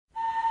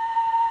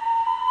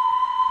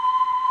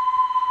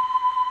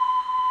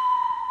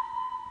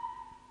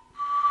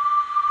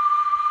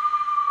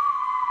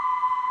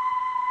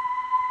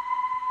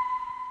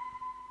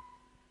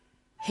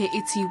He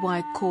iti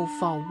wai ko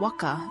whā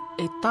waka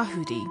e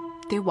tahuri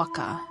te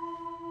waka.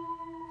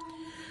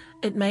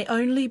 It may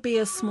only be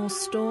a small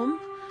storm,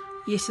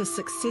 yet a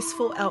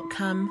successful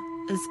outcome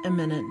is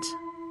imminent.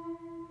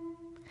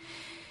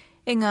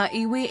 E ngā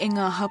iwi, e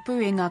ngā hapu,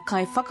 e ngā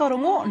kai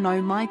whakarongo,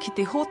 nau mai ki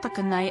te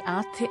hōtaka nei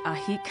a te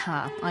Ahi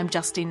Kaa. I'm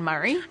Justine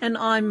Murray. And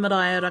I'm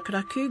Maraea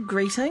Rakuraku.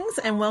 Greetings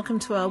and welcome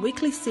to our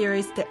weekly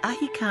series, Te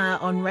Ahi Kaa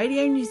on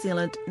Radio New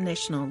Zealand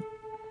National.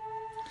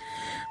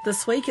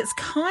 This week it's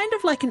kind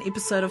of like an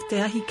episode of Te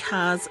Ahi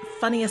Kaa's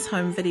funniest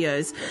home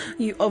videos.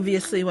 You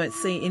obviously won't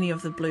see any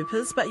of the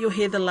bloopers, but you'll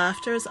hear the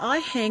laughter as I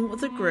hang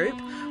with a group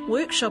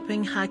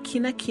workshopping Ha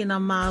Kina Kina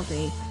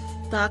Māori,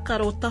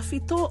 tākaro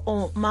tawhito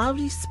o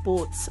Māori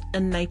sports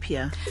in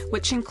Napier.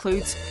 Which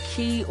includes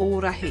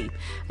Ki-o-Rahi,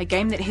 a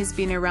game that has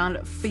been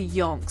around for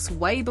yonks,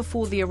 way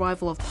before the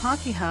arrival of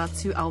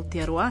Pākehā to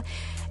Aotearoa,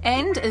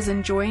 and is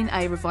enjoying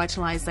a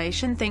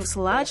revitalisation thanks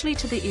largely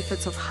to the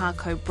efforts of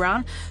Harco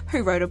Brown,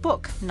 who wrote a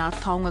book, Ngā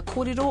Taonga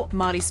Kōrero,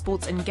 Māori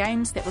Sports and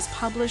Games, that was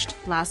published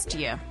last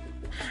year.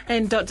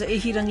 And Dr.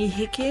 Ihirangi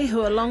Heke,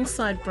 who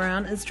alongside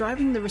Brown is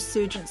driving the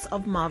resurgence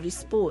of Māori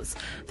sports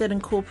that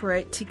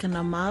incorporate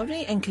tikanga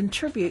Māori and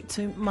contribute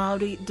to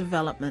Māori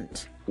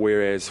development.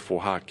 Whereas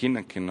for Ha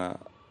Kina Kina,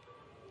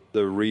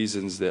 the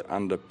reasons that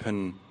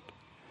underpin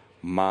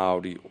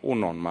Māori or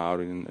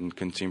non-Māori in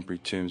contemporary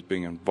terms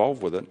being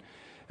involved with it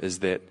is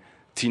that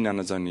tinana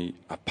is only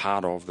a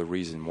part of the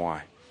reason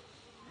why.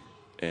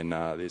 And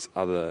there's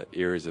other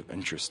areas of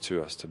interest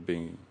to us to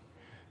being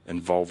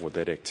involved with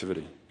that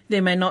activity.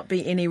 There may not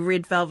be any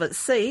red velvet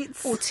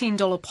seats, or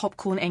 $10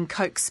 popcorn and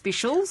Coke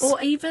specials, or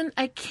even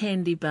a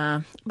candy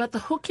bar. But the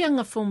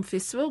Hokianga Film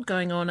Festival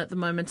going on at the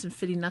moment in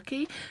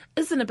Whirinaki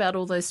isn't about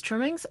all those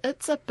trimmings,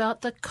 it's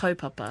about the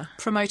kaupapa.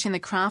 Promoting the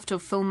craft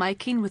of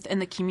filmmaking within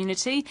the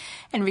community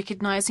and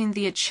recognising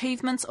the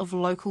achievements of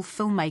local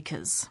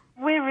filmmakers.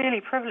 We're really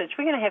privileged.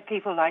 We're going to have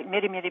people like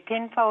Mere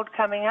Penfold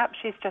coming up.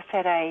 She's just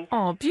had a...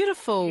 Oh,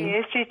 beautiful.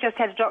 Yes, she's just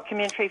had a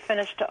documentary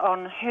finished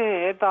on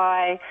her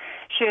by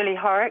Shirley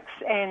Horrocks,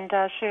 and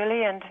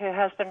Shirley and her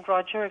husband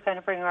Roger are going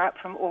to bring her up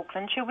from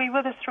Auckland. She'll be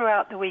with us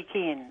throughout the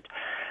weekend.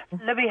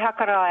 Libby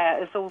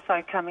Hakaraia is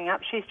also coming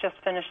up. She's just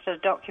finished a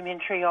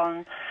documentary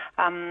on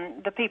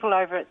the people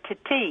over at Te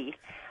Tii.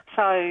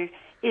 So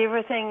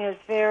everything is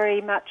very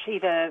much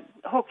either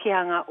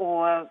Hokianga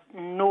or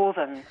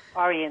northern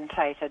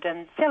orientated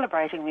and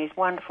celebrating these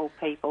wonderful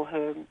people who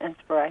are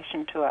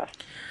inspiration to us.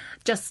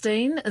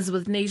 Justine is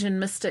with Nesian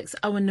Mystics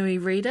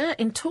Awanui Reader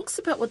and talks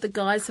about what the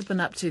guys have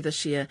been up to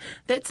this year.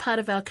 That's part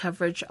of our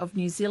coverage of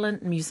New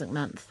Zealand Music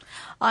Month.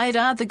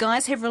 Aira, the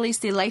guys have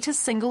released their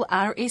latest single,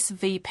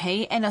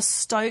 RSVP, and are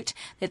stoked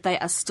that they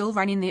are still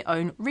running their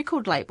own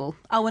record label.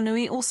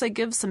 Awanui also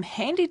gives some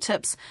handy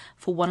tips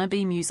for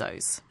wannabe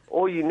musos.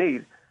 All you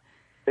need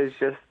is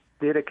just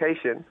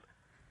dedication,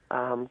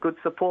 good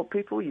support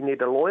people. You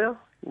need a lawyer,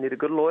 you need a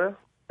good lawyer,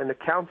 an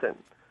accountant.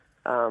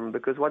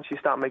 Because once you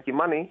start making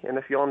money, and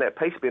if you're on that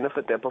PACE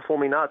benefit, that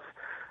performing arts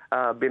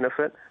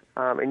benefit,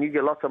 and you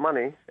get lots of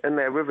money, and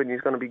that revenue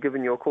is going to be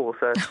giving you a call.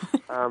 So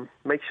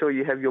make sure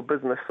you have your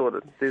business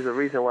sorted. There's a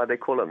reason why they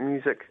call it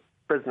music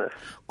business.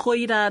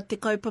 Koira te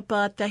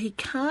kaupapa te Ahi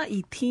Kaa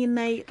I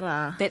tēnei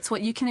rā. That's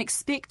what you can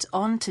expect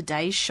on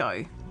today's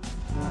show.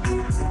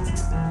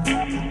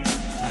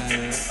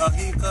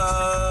 Ahi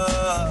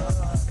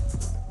Kaa.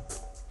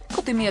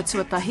 Ko te mea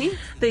tuatahi.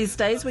 These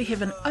days we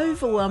have an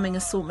overwhelming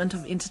assortment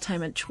of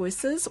entertainment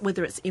choices,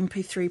 whether it's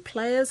MP3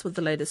 players with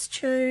the latest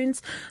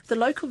tunes, the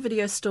local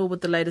video store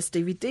with the latest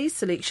DVD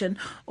selection,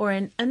 or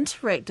an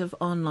interactive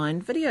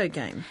online video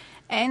game.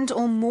 And,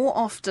 or more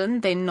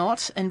often than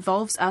not,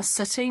 involves us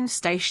sitting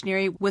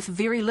stationary with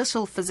very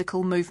little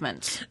physical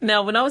movement.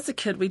 Now, when I was a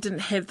kid, we didn't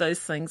have those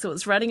things. It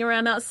was running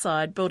around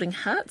outside, building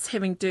huts,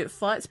 having dirt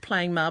fights,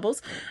 playing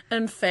marbles.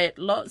 In fact,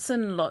 lots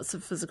and lots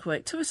of physical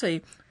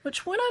activity,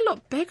 which when I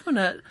look back on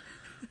it,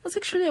 was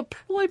actually a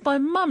ploy by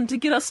Mum to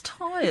get us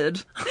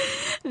tired.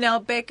 Now,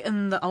 back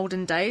in the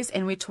olden days,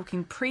 and we're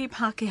talking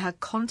pre-Pākehā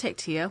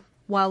contact here,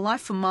 while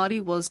life for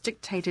Māori was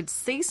dictated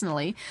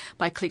seasonally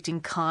by collecting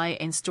kai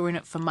and storing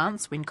it for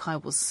months when kai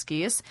was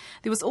scarce,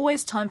 there was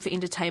always time for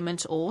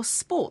entertainment or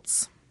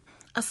sports.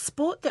 A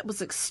sport that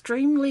was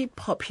extremely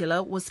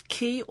popular was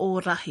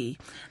Ki-o-Rahi.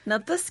 Now,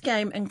 this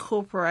game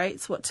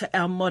incorporates what to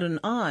our modern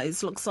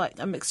eyes looks like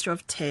a mixture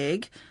of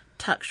tag,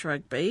 touch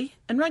rugby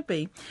and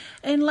rugby.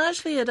 And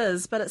largely it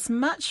is, but it's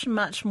much,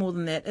 much more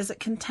than that, as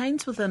it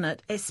contains within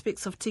it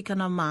aspects of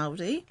tikanga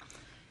Māori,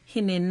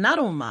 hine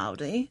naro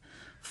Māori,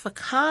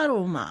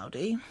 whakaaro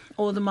Māori,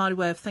 or the Māori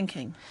way of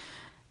thinking.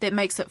 That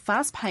makes it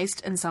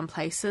fast-paced in some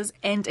places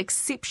and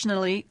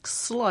exceptionally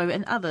slow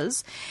in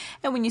others.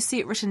 And when you see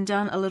it written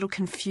down, a little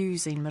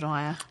confusing,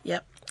 Maraea.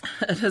 Yep.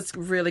 It is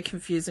really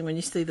confusing when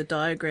you see the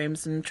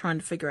diagrams and trying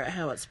to figure out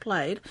how it's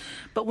played.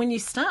 But when you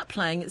start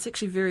playing, it's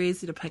actually very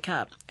easy to pick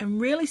up and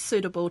really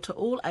suitable to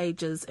all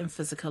ages and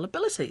physical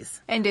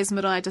abilities. And as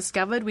Maraea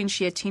discovered when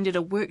she attended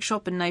a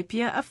workshop in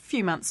Napier a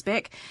few months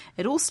back,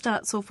 it all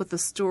starts off with a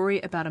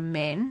story about a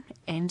man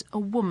and a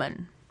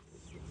woman.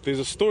 There's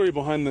a story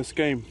behind this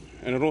game.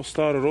 And it all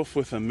started off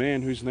with a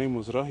man whose name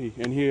was Rahi,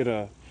 and he had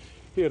a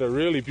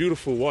really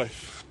beautiful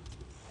wife.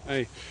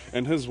 Hey,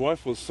 and his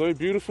wife was so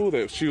beautiful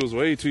that she was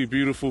way too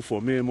beautiful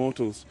for mere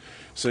mortals.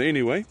 So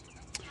anyway,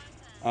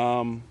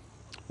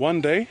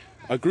 one day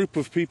a group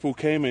of people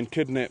came and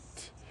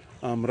kidnapped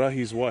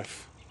Rahi's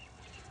wife.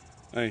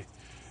 Hey,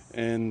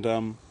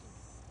 and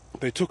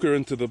they took her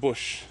into the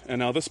bush. And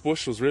now this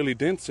bush was really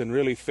dense and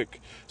really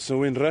thick. So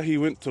when Rahi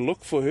went to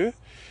look for her,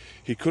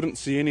 he couldn't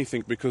see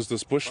anything because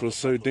this bush was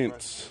so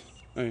dense.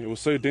 Hey, it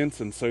was so dense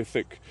and so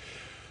thick.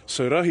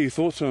 So Rahi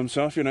thought to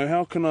himself,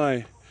 how can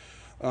I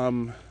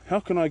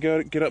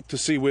get up to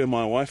see where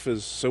my wife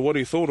is? So what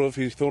he thought of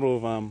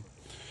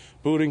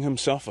building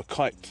himself a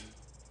kite.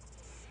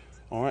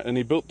 All right, and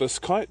he built this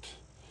kite,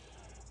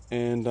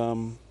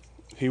 and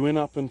he went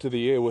up into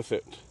the air with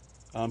it.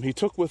 He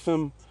took with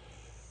him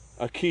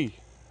a key.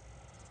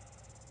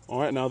 All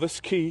right, now this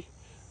key,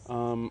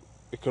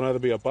 it could either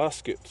be a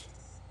basket.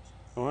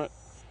 All right,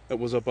 it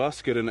was a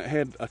basket, and it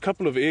had a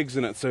couple of eggs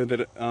in it so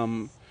that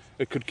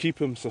it could keep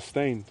him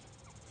sustained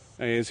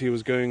as he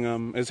was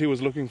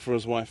looking for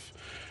his wife.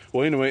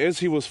 Well, anyway, as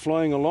he was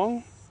flying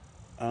along,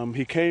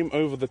 he came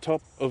over the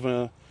top of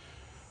a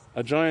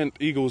giant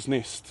eagle's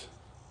nest.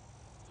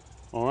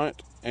 All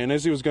right, and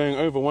as he was going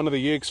over, one of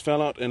the eggs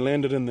fell out and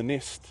landed in the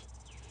nest.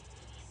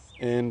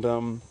 And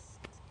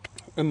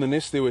in the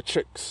nest there were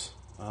chicks,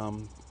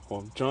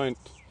 or giant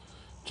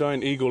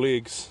eagle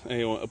eggs,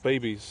 or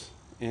babies,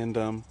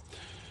 and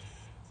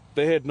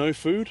they had no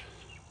food.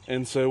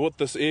 And so what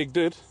this egg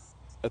did,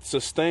 it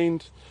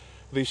sustained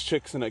these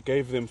chicks and it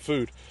gave them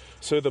food.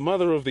 So the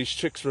mother of these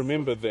chicks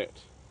remembered that.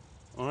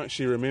 All right,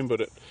 she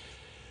remembered it.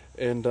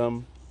 And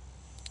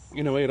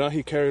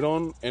Rahi carried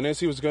on, and as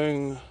he was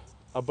going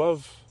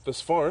above this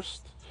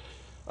forest,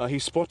 he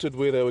spotted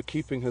where they were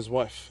keeping his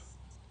wife.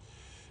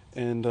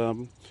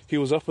 And he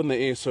was up in the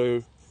air,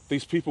 so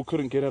these people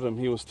couldn't get at him.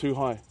 He was too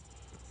high.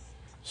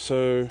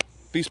 So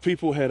these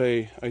people had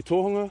a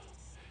tohunga,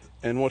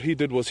 and what he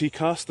did was he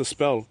cast a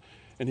spell.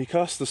 And he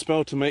cast the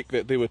spell to make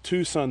that there were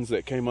two suns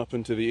that came up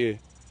into the air.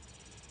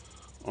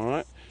 All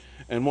right?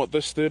 And what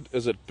this did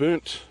is it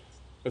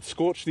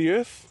scorched the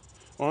earth,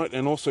 all right,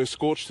 and also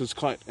scorched his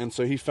kite, and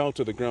so he fell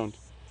to the ground.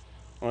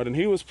 All right, and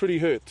he was pretty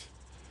hurt,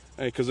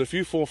 because if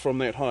you fall from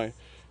that high,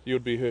 you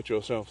would be hurt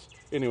yourselves.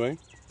 Anyway,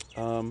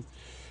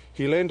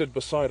 he landed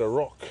beside a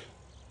rock,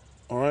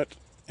 all right,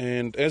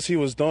 and as he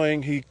was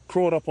dying, he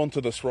crawled up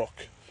onto this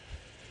rock.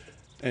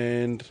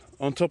 And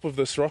on top of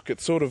this rock, it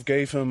sort of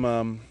gave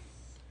him,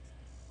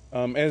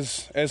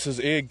 as his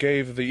egg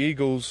gave the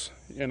eagles,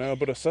 a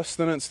bit of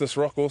sustenance, this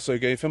rock also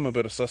gave him a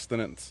bit of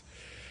sustenance.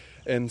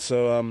 And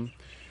so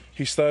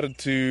he started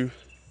to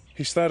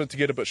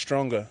get a bit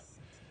stronger.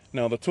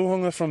 Now the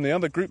tohunga from the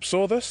other group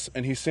saw this,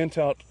 and he sent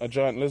out a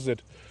giant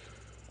lizard.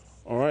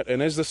 All right,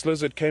 and as this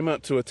lizard came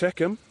out to attack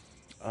him,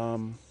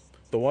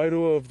 the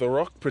wairua of the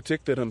rock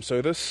protected him.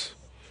 So this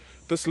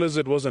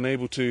lizard wasn't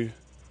able to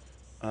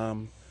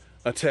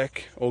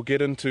attack or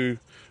get into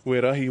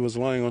where Rahi was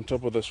lying on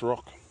top of this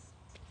rock.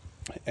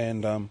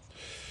 And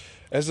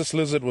as this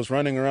lizard was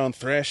running around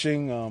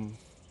thrashing,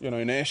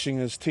 gnashing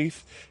his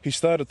teeth, he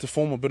started to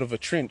form a bit of a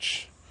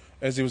trench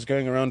as he was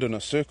going around in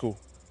a circle.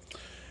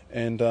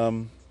 And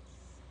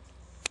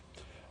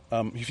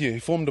he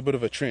formed a bit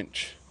of a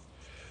trench.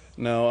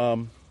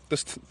 Now,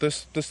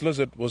 this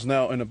lizard was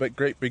now in a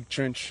great big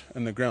trench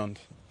in the ground.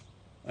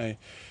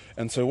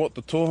 And so what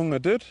the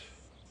tohunga did,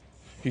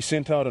 he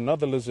sent out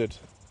another lizard.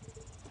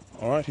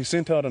 All right, he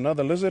sent out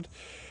another lizard,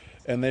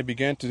 and they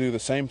began to do the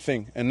same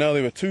thing. And now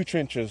there were two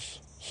trenches.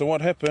 So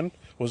what happened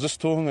was this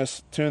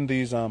tohunga turned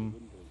these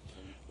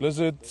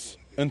lizards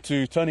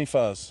into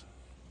tanifas.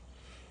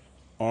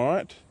 All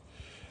right,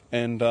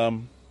 and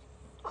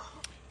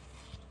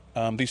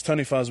these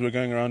tanifas were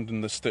going around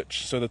in the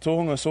stitch. So the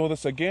tohunga saw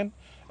this again,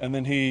 and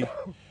then he,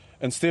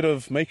 instead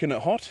of making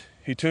it hot,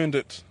 he turned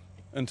it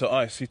into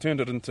ice. He turned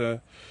it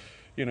into,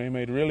 he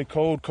made really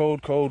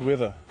cold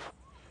weather.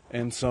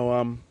 And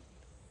so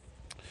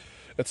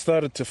it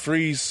started to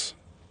freeze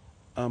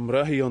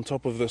Rahi on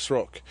top of this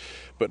rock.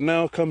 But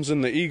now comes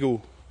in the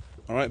eagle,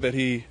 all right, that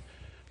he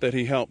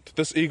helped.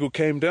 This eagle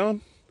came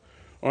down,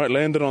 all right,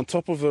 landed on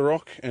top of the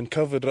rock and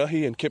covered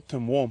Rahi and kept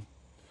him warm.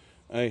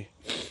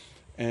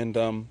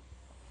 And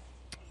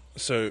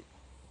so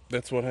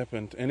that's what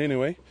happened. And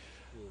anyway,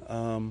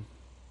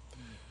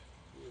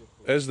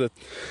 as the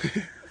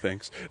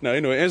thanks. Now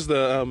anyway, as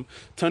the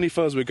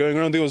tanifas were going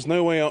around, there was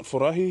no way out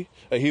for Rahi.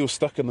 He was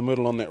stuck in the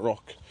middle on that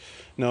rock.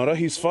 Now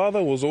Rahi's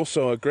father was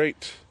also a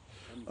great,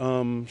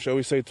 shall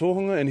we say,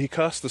 tohunga, and he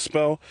cast a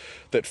spell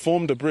that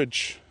formed a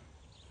bridge.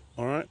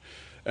 All right,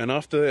 and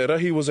after that,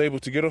 Rahi was able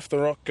to get off the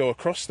rock, go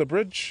across the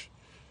bridge,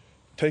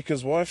 take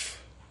his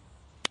wife,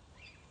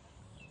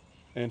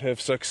 and have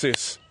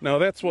success. Now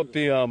that's what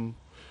the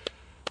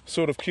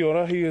sort of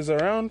Ki-o-Rahi is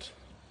around.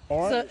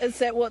 All right. So is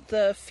that what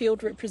the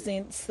field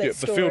represents, that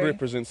story? The field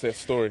represents that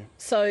story.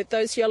 So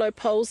those yellow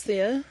poles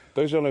there?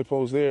 Those yellow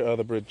poles there are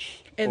the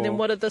bridge. And then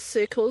what are the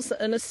circles,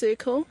 the inner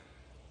circle?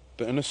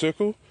 The inner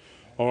circle?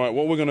 All right,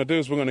 what we're going to do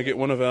is we're going to get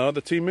one of our other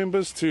team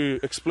members to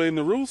explain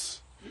the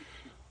rules.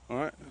 All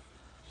right,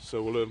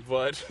 so we'll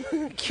invite...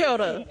 Kia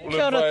ora,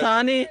 kia ora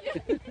tāne.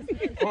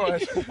 All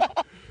right.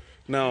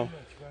 Now,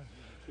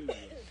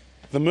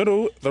 the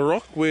middle, the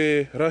rock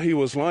where Rahi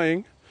was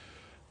lying,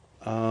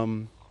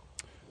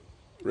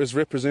 is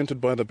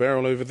represented by the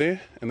barrel over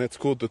there, and that's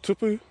called the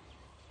tupu.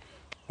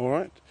 All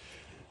right,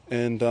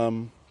 and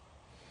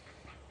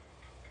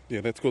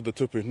yeah, that's called the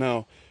tupu.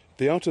 Now,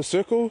 the outer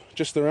circle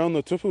just around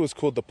the tupu is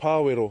called the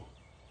pāwero.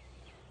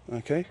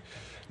 Okay,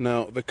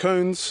 now the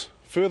cones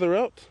further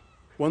out,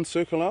 one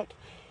circle out,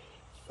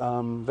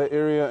 that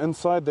area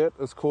inside that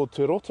is called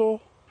te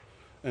roto,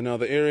 and now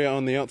the area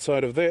on the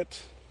outside of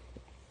that,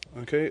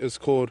 okay, is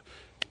called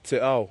te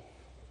ao.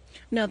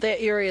 Now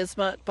that area is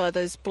marked by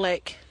those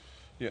black...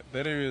 Yeah,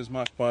 that area is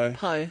marked by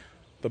po.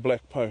 The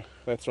black po.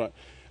 That's right.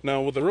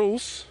 Now with the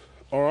rules,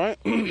 all right,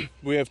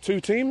 we have two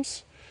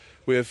teams.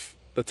 We have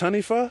the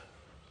taniwha,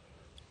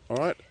 all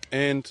right,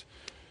 and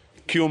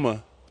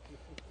Ki-o-Rahi.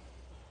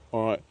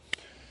 All right.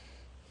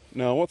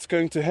 Now what's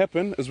going to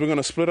happen is we're going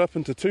to split up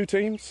into two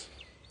teams.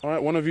 All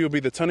right, one of you will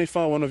be the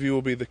taniwha, one of you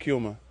will be the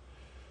Ki-o-Rahi.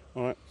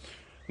 All right.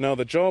 Now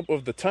the job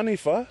of the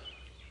taniwha,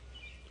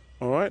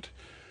 all right,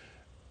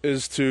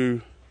 is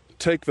to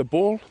take the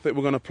ball that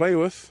we're going to play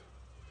with,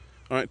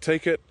 all right,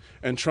 take it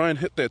and try and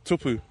hit that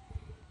tupu.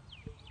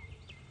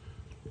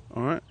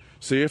 All right,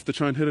 so you have to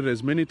try and hit it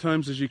as many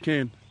times as you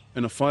can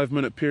in a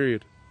 5-minute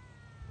period.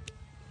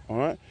 All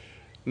right,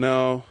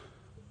 now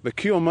the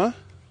Ki-o-Rahi,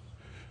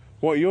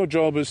 what your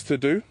job is to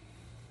do,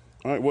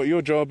 all right, what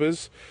your job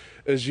is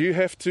you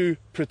have to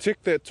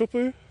protect that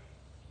tupu.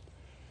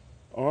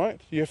 All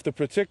right, you have to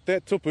protect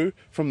that tupu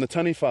from the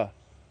taniwha.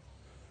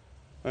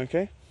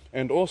 Okay,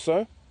 and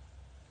also,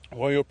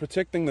 while you're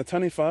protecting the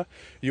taniwha,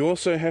 you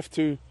also have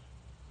to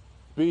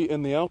be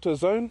in the outer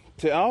zone,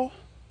 te ao.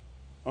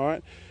 All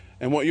right,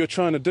 and what you're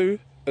trying to do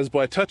is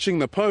by touching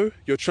the po,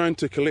 you're trying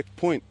to collect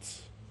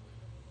points.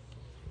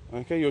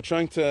 Okay, you're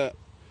trying to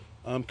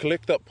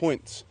collect up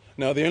points.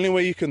 Now, the only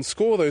way you can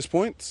score those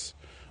points,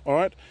 all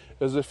right,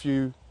 is if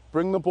you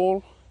bring the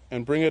ball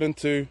and bring it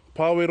into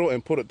pāwero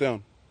and put it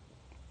down.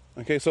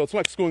 Okay, so it's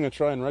like scoring a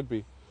try in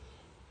rugby.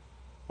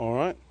 All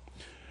right.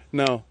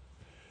 Now,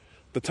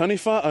 the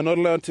taniwha are not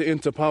allowed to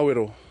enter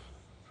pāwero.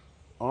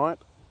 All right,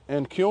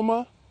 and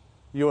Ki-o-Rahi,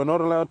 you are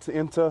not allowed to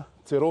enter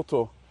te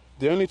roto.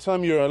 The only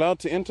time you're allowed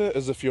to enter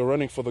is if you're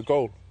running for the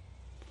goal.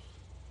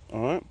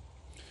 All right.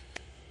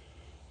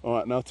 All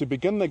right. Now to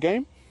begin the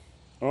game,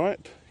 all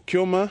right,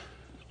 Ki-o-Rahi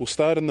will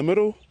start in the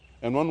middle,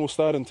 and one will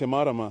start in te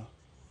marama.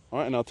 All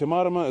right. Now te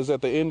marama is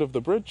at the end of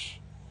the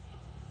bridge.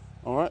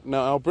 All right.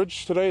 Now our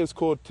bridge today is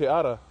called te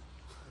ara.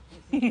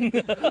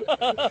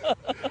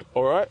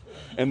 All right.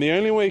 And the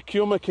only way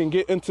Ki-o-Rahi can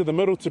get into the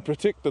middle to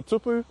protect the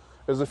tupu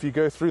is if you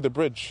go through the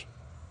bridge.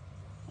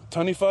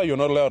 Taniwha, you're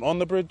not allowed on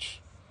the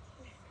bridge.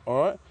 All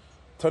right.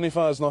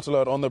 Taniwha is not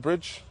allowed on the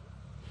bridge.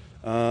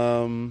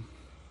 And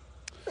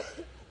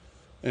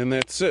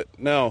that's it.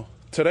 Now,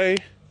 today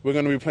we're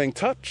going to be playing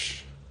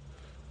touch.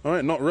 All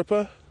right, not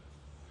ripper.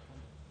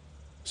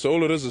 So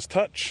all it is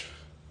touch.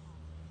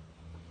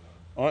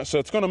 All right, so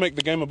it's going to make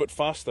the game a bit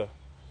faster.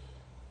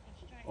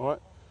 All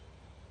right.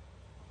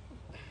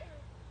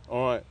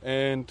 All right,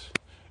 and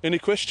any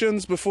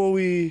questions before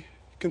we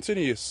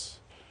continue? Yes.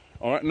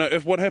 All right, now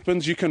if what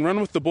happens, you can run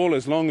with the ball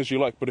as long as you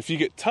like, but if you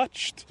get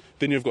touched,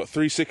 then you've got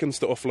 3 seconds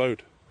to offload.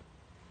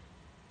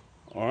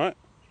 All right.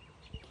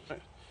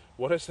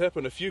 What has to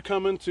happen, if you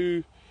come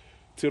into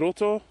te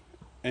roto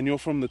and you're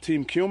from the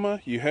team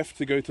Ki-o-Rahi, you have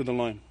to go to the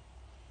line.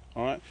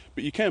 All right,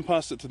 but you can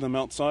pass it to them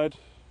outside.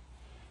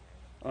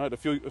 All right,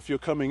 if you're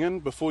coming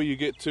in before you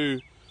get to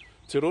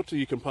te roto,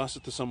 you can pass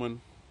it to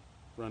someone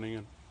running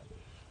in.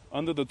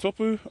 Under the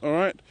tupu, all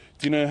right,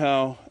 do you know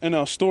how in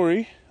our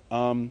story,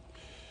 the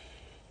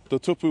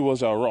tupu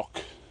was our rock,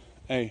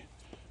 eh?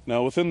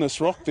 Now within this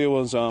rock there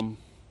was, well,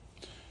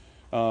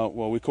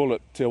 we call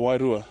it te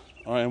wairua,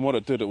 all right, and what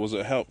it did,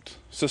 it helped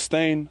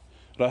sustain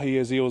Rahi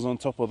as he was on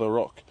top of the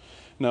rock.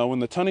 Now when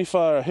the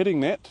taniwha are hitting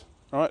that,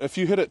 all right, if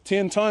you hit it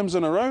 10 times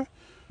in a row,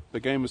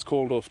 the game is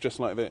called off just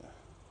like that.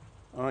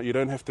 All right, you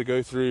don't have to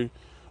go through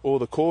all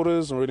the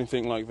quarters or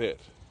anything like that.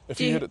 If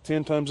you hit it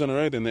 10 times in a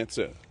row, then that's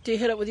it. Do you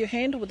hit it with your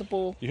hand or with the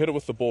ball? You hit it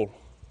with the ball,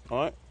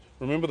 all right?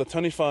 Remember, the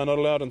taniwha are not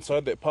allowed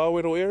inside that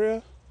pāwero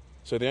area,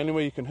 so the only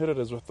way you can hit it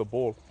is with the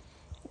ball.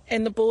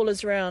 And the ball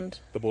is round?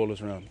 The ball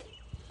is round.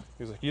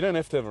 He's like, you don't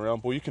have to have a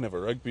round ball. You can have a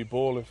rugby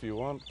ball if you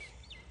want.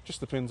 Just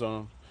depends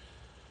on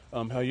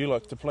how you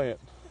like to play it.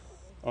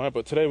 All right,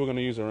 but today we're going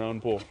to use a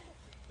round ball.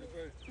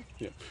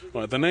 Yeah.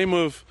 All right, the name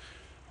of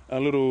our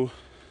little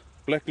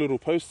black little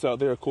posts out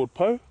there are called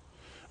po. All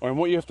right, and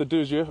what you have to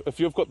do is, if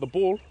you've got the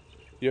ball,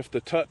 you have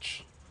to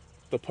touch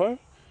the po,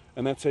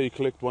 and that's how you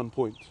collect 1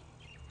 point.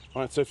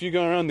 All right, so if you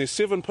go around, there's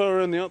 7 po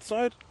around the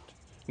outside.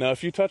 Now,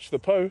 if you touch the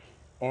po,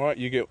 all right,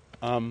 you get,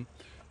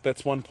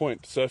 that's 1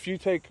 point. So if you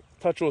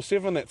touch all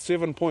 7, that's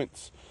 7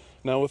 points.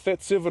 Now, with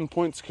that 7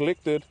 points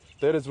collected,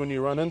 that is when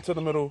you run into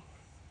the middle,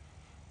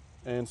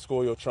 and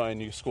score your try,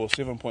 and you score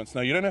 7 points.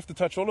 Now, you don't have to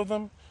touch all of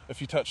them.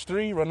 If you touch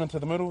 3, run into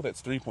the middle,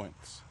 that's 3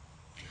 points.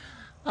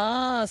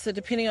 Ah, so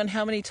depending on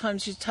how many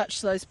times you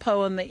touch those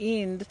po on the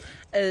end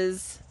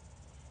is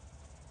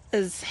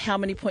how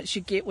many points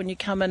you get when you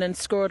come in and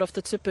score it off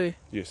the tupu.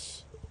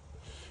 Yes.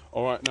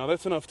 All right, now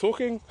that's enough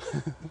talking.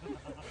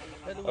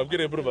 I'm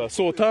getting a bit of a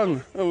sore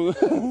tongue. All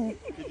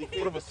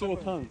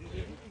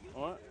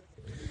right.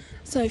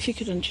 So if you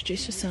could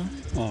introduce yourself.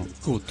 Oh,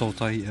 ko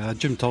tautai,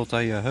 Jim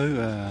tautai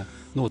ahau,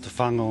 no te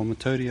whanga o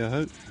Matauri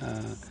ahau.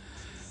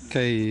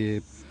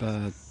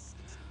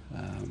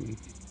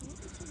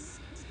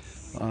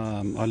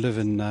 I live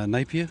in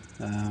Napier.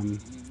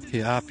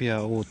 He apia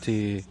o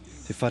te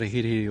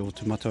wharehere o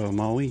te Mataua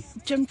Maui.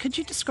 Jim, could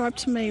you describe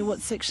to me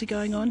what's actually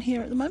going on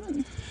here at the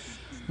moment?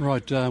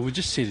 Right, we're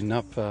just setting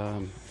up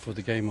for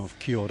the game of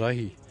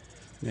Ki-o-Rahi.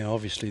 Now,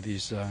 obviously,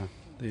 there's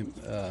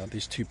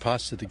 2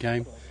 parts to the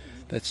game.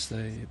 That's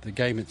the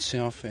game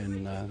itself,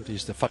 and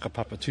there's the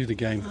whakapapa to the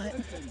game. Right.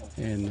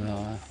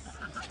 And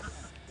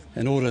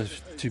in order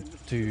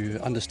to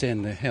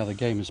understand how the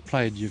game is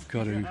played, you've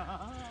got to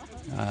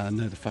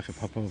know the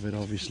whakapapa of it,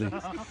 obviously.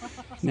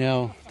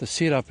 Now, the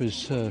setup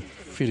is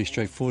fairly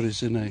straightforward.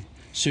 It's in a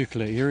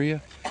circular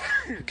area.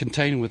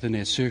 Contained within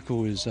that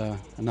circle is a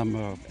number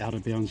of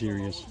out-of-bounds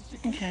areas.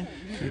 Okay.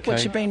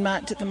 Which have been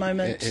marked at the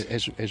moment?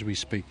 As we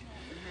speak.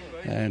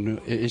 And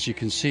as you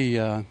can see,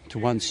 to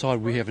one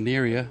side we have an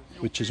area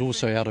which is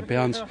also out of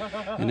bounds,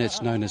 and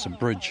that's known as a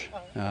bridge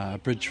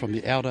from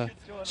the outer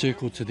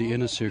circle to the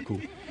inner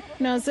circle.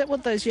 Now, is that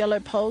what those yellow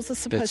poles are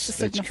supposed to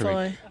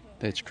signify?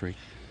 That's correct.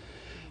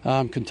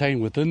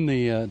 Contained within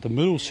the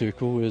middle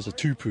circle is a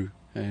tupu,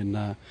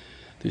 and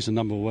there's a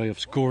number of ways of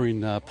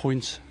scoring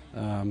points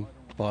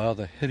by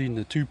either hitting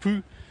the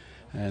tupu,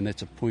 and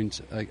that's a point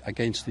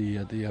against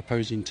the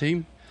opposing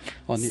team.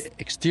 On the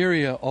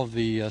exterior of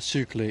the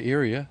circular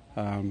area,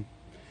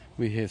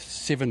 we have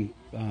 7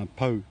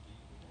 po,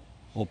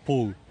 or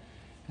pole,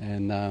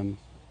 and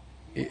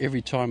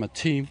every time a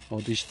team,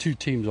 or there's 2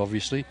 teams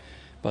obviously,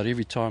 but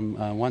every time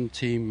one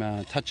team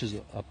touches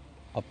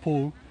a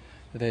pole,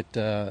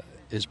 that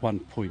is 1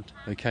 point.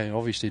 Okay,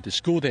 obviously to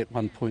score that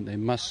 1 point, they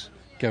must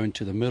go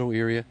into the middle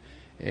area,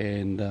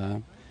 and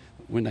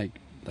when they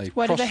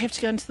Why cross, do they have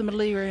to go into the middle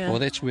area? Well,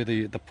 that's where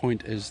the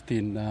point is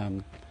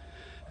then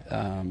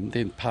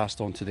passed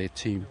on to their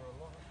team.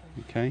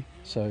 Okay,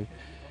 so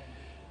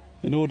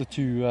in order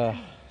to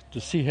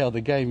see how the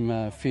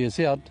game fares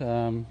out,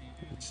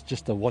 it's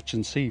just a watch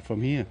and see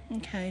from here.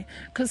 Okay,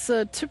 because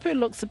the tupu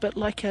looks a bit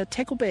like a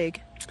tackle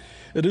bag.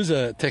 It is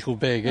a tackle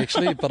bag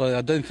actually, but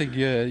I don't think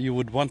you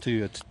would want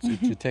to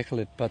tackle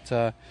it. But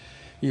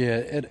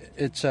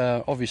it's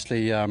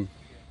obviously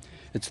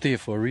it's there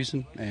for a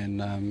reason,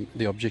 and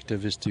the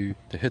objective is to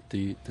hit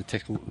the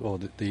tackle or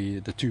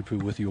the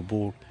tupu with your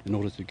ball in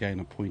order to gain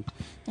a point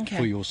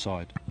for your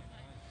side.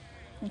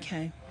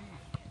 Okay.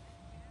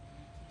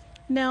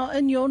 Now,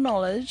 in your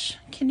knowledge,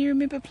 can you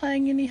remember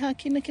playing any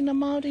hakinakina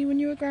Māori when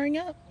you were growing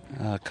up?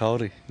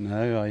 Kaori,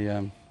 no,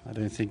 I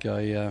don't think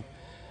I.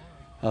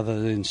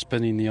 Other than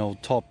spinning the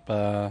old top,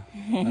 I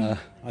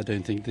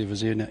don't think there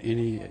was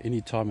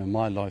any time in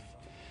my life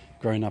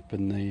growing up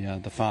in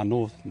the far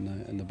north,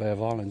 in the Bay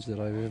of Islands, that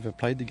I ever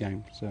played the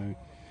game.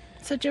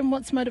 So Jim,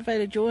 what's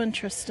motivated your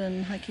interest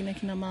in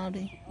hakinakina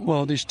Māori?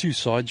 Well, there's 2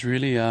 sides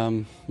really.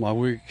 My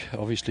work,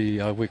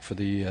 obviously, I work for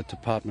the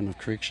Department of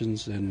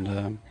Corrections,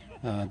 and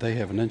they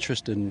have an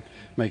interest in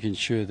making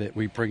sure that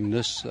we bring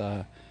this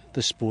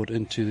sport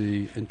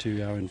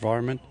into our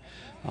environment.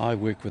 I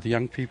work with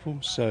young people,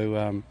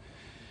 so.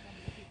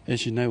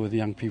 As you know, with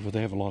young people,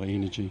 they have a lot of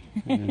energy.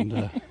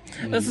 And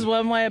this is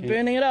one way of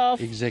burning it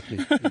off.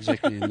 Exactly.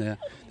 And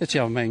that's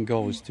our main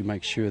goal, is to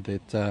make sure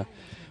that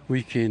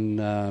we can,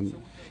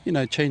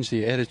 change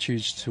their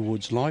attitudes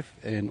towards life,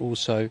 and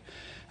also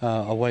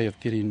a way of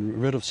getting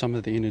rid of some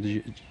of the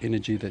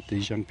energy that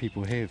these young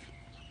people have.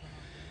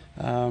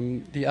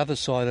 The other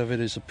side of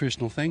it is a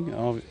personal thing.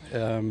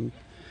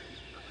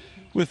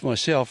 With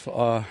myself,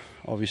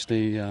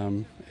 obviously,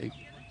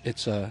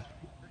 it's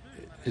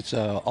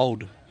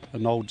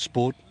an old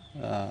sport,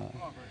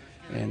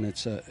 and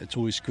it's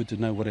always good to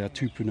know what our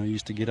tupuna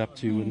used to get up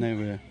to when they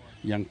were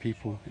young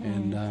people,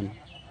 and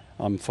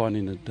I'm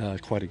finding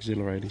it quite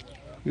exhilarating.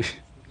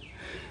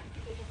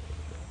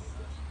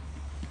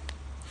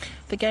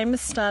 The game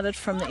has started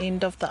from the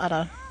end of the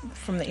ara,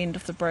 from the end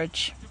of the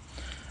bridge,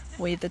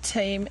 where the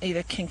team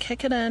either can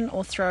kick it in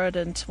or throw it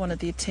into one of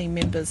their team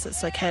members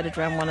that's located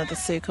around one of the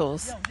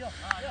circles.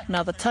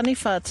 Now the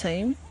Taniwha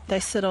team, they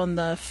sit on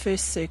the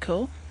first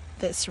circle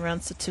that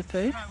surrounds the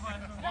tupu,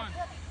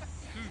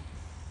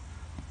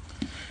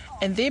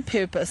 and their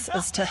purpose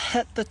is to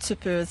hit the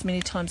tupu as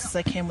many times as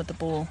they can with the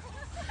ball.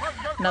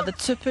 Now the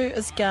tupu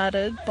is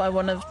guarded by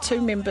one of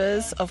 2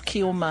 members of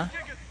Ki-o-Ma,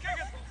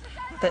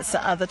 that's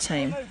the other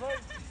team.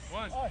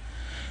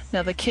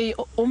 Now the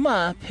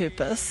Ki-o-Ma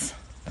purpose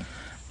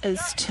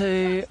is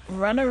to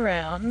run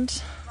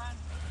around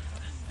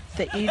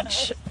the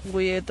edge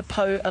where the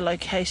po are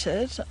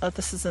located,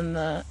 this is in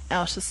the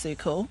outer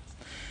circle,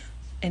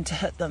 and to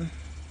hit them.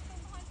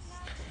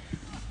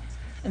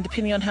 And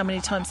depending on how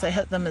many times they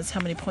hit them is how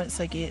many points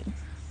they get.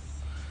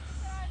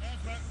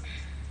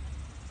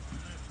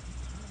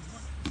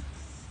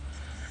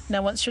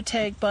 Now, once you're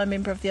tagged by a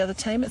member of the other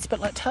team, it's a bit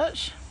like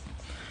touch.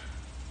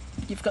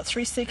 You've got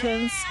 3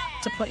 seconds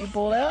to put your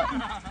ball out.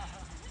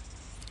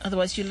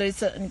 Otherwise, you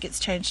lose it and it gets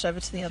changed over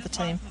to the other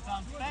team.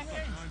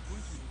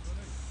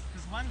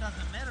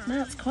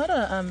 No, it's quite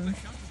a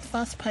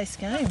fast-paced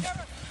game.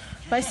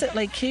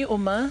 Basically,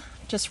 Ki-o-Rahi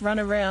just run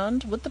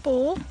around with the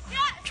ball,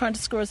 trying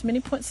to score as many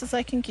points as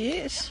they can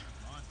get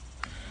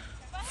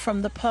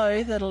from the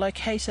po that are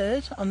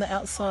located on the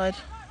outside,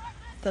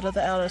 that are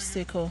the outer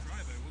circle.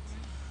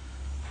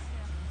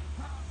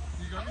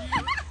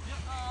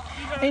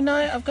 You know,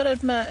 I've got to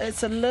admit,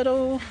 it's a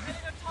little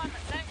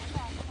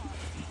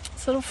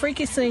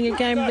freaky seeing a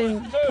game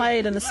being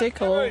played in a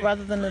circle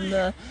rather than in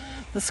the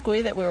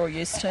square that we're all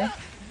used to.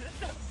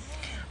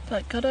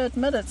 But got to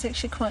admit, it's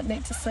actually quite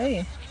neat to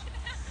see.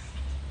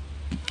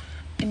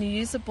 And you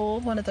use a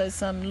ball, one of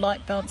those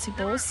light bouncy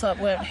balls, so it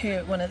won't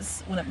hurt when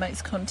it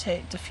makes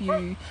contact if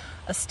you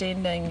are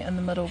standing in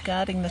the middle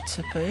guarding the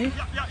tupu.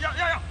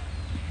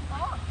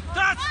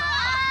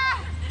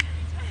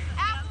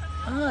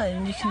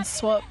 And you can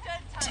swap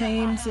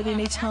teams at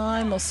any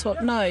time, or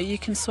you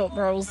can swap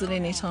roles at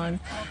any time.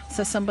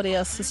 So somebody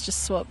else has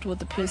just swapped with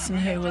the person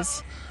who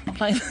was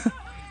playing,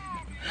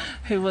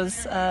 who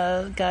was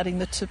guarding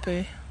the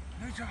tupu.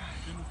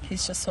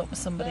 He's just swapped with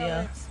somebody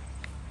else.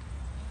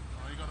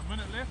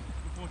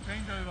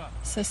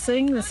 So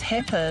seeing this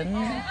happen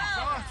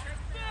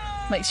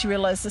makes you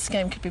realise this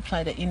game could be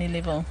played at any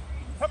level.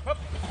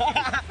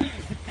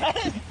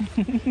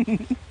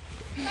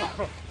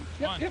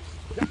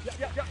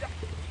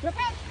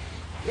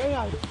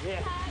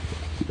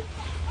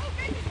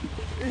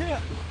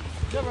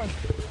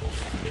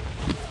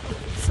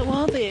 So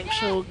while the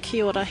actual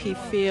Ki-o-Rahi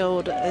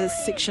field is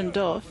sectioned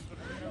off,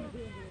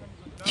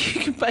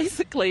 you can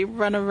basically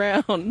run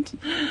around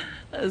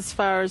as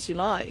far as you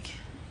like.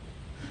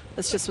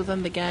 It's just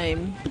within the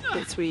game,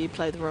 that's where you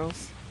play the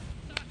rules.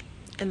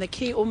 And the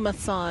Ki-o-Rahi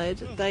side,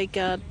 they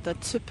guard the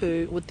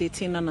tupu with their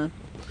tinana.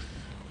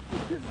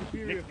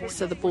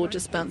 So the ball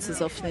just bounces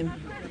off them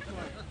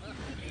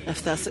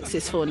if they're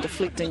successful in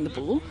deflecting the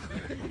ball.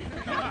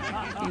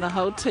 And the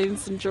whole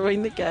team's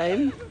enjoying the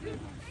game.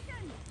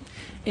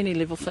 Any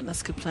level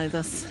fitness could play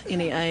this,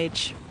 any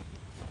age.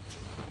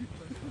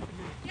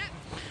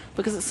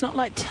 Because it's not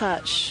like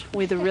touch,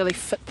 where the really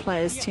fit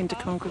players tend to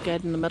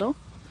congregate in the middle.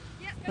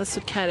 This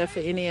would cater for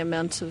any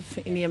amount of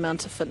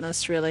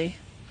fitness, really.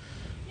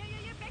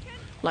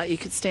 Like you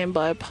could stand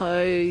by a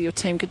po, your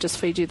team could just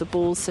feed you the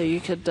ball, so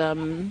you could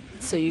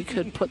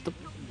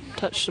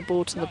touch the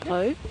ball to the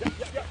po.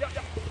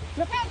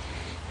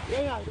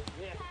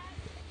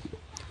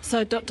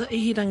 So, Dr.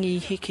 Ihirangi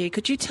Heke,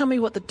 could you tell me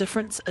what the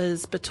difference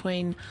is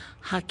between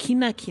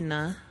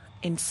hakinakina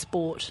and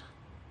sport?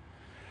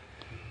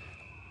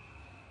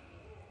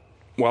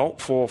 Well,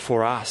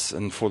 for us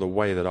and for the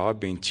way that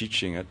I've been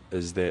teaching it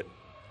is that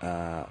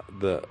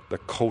the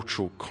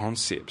cultural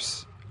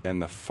concepts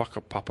and the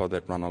whakapapa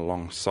that run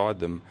alongside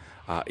them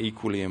are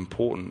equally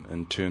important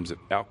in terms of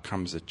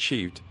outcomes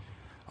achieved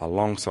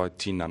alongside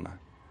tinana.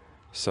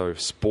 So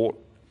sport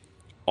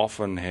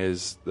often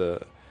has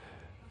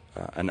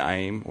an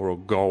aim or a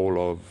goal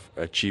of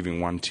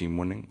achieving one team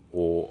winning,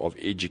 or of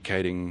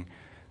educating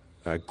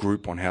a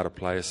group on how to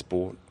play a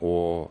sport,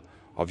 or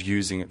of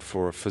using it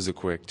for a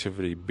physical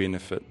activity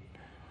benefit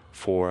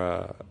for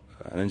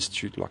an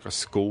institute like a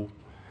school.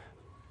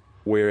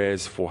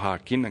 Whereas for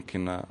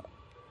hakinakina,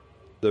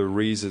 the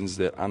reasons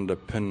that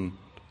underpin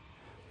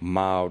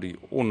Māori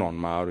or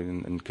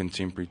non-Māori in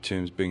contemporary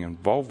terms being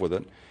involved with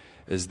it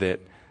is that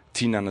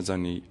tinana is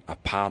only a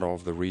part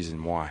of the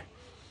reason why.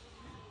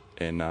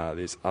 And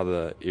there's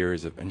other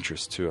areas of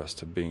interest to us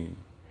to being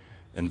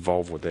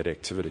involved with that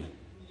activity.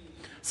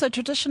 So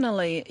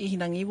traditionally,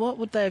 Ihirangi, what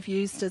would they have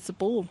used as a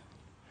ball?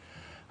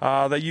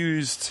 They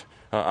used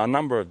a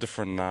number of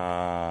different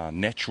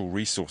natural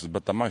resources,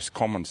 but the most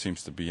common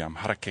seems to be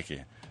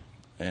harakeke.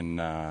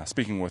 And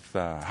speaking with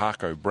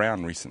Harko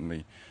Brown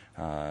recently...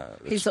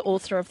 he's the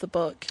author of the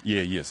book.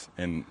 Yeah, yes.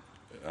 And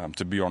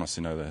to be honest,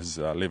 his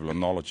level of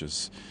knowledge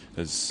is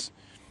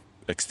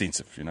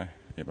extensive,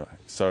 Yeah,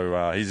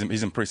 so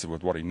he's impressive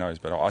with what he knows.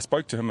 But I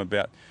spoke to him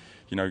about,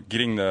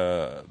 getting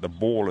the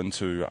ball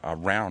into a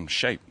round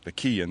shape, the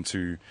key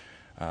into...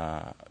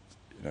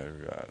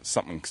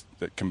 something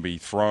that can be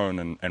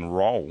thrown and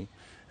roll,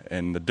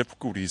 and the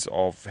difficulties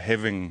of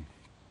having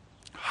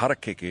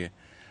harakeke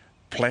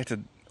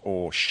plaited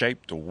or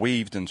shaped or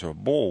weaved into a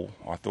ball,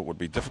 I thought would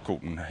be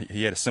difficult. And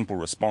he had a simple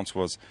response,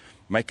 was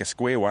make a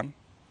square one,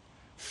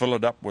 fill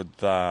it up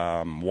with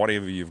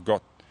whatever you've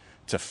got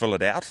to fill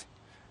it out,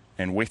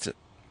 and wet it,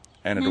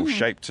 and it'll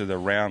shape to the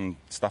round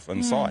stuff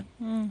inside.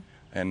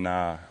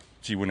 And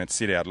gee, when it's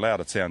said out loud,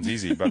 it sounds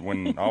easy, but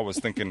when I was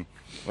thinking,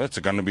 well, it's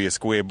going to be a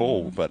square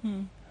ball, but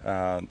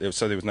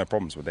so there was no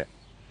problems with that.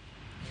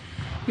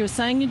 You were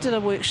saying you did a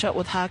workshop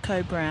with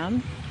Harko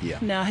Brown. Yeah.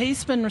 Now,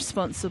 he's been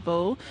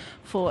responsible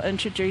for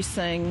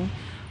introducing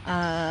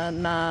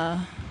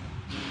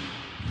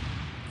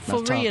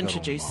For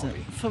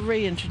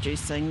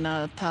reintroducing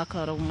Ngā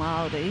Tākaro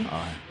Māori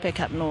back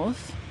up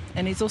north.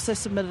 And he's also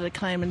submitted a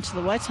claim into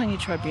the Waitangi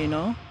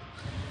Tribunal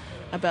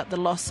about the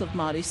loss of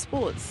Māori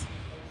sports.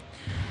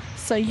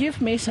 So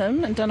you've met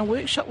him and done a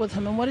workshop with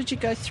him, and what did you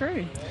go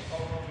through?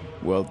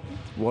 Well,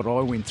 what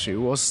I went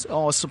through was,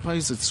 I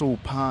suppose it's all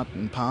part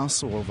and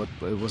parcel of it.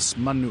 It was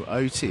Manu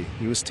Aote.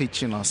 He was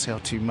teaching us how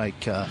to make...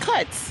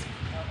 kites?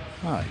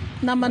 Aye.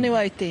 Nā Manu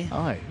Aote.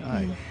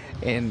 Aye.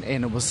 And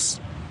it was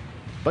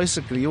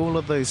basically all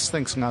of those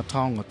things, ngā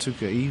taonga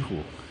tuka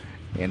iho.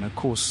 And of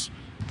course,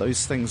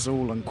 those things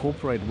all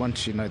incorporate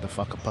once you know the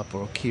whakapapa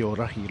or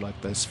Ki-o-Rahi, like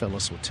those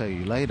fellas will tell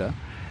you later.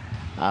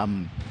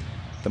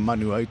 The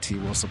Manu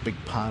Aote was a big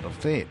part of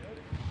that.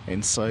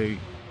 And so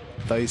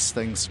those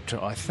things,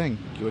 I think,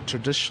 were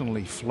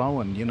traditionally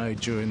flowing,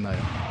 during the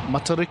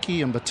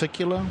Matariki in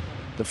particular,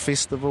 the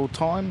festival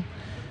time,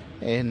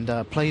 and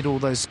played all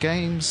those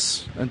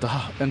games into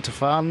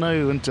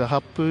whānau, into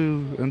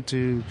hapu,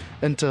 into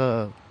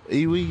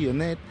iwi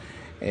and that.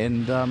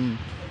 And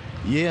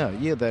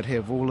they'd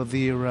have all of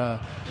their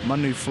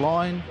manu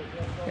flying,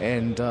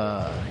 and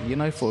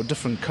for a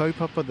different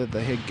kaupapa that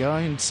they had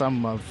going,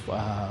 some of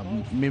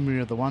memory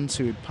of the ones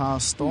who had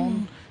passed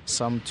on,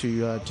 some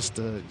to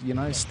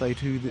state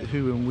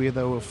who and where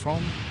they were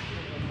from,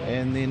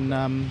 and then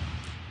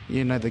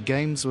the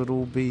games would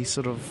all be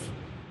sort of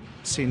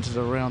centred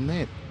around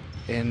that.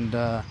 And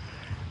I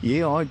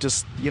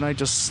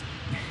just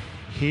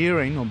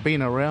hearing or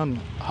being around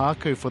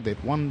Haku for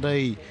that one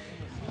day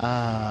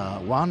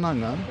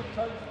wānanga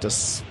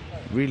just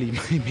really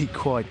made me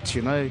quite,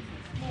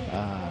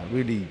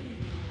 really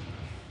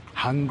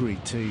hungry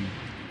to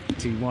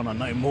want to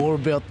know more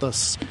about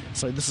this.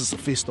 So this is the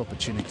first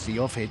opportunity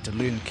I've had to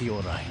learn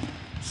Ki-o-Rahi.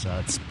 So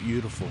it's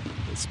beautiful.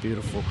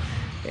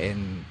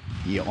 And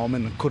I'm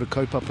in the kura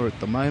kaupapa at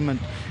the moment,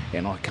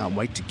 and I can't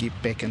wait to get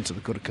back into the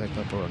kura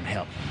kaupapa and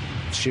help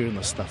sharing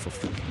the stuff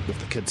with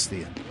the kids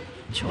there.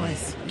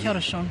 Choice. Kia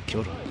ora, Sean. Kia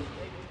ora.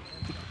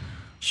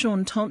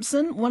 Sean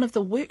Thompson, one of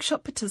the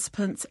workshop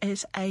participants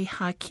at a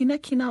Hakina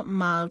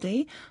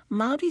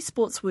Māori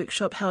sports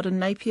workshop held in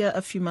Napier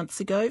a few months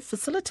ago,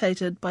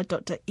 facilitated by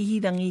Dr.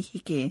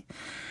 Ihirangi.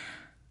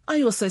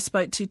 I also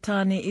spoke to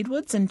Tāne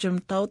Edwards and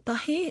Jim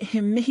Tautahi,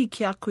 he mihi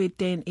ki a koe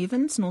Dan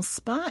Evans no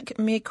Spark,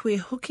 me koe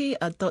hoki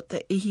a Dr.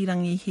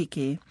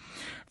 Ihirangi.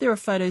 There are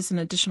photos and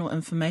additional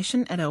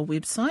information at our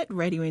website,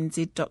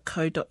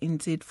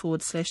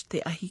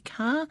 radionz.co.nz/Te Ahi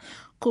Kaa,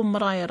 ko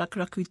Maraea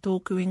Rakuraku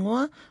tōku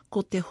ingoa,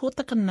 ko te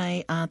hōtaka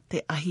nei a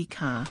Te Ahi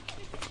Kaa.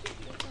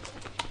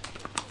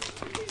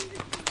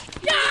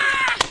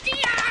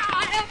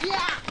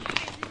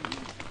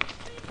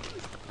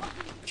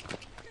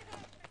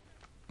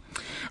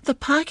 The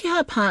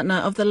Pākehā partner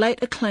of the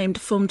late acclaimed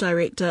film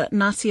director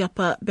Ngāti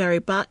Barry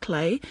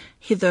Barclay,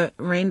 Heather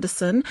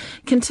Randerson,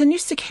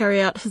 continues to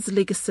carry out his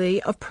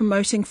legacy of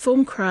promoting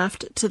film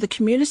craft to the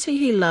community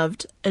he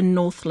loved in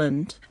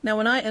Northland. Now,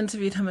 when I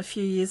interviewed him a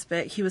few years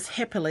back, he was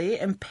happily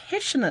and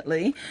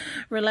passionately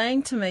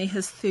relaying to me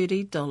his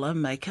 $30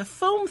 maker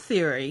film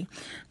theory.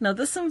 Now,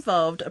 this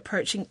involved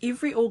approaching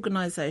every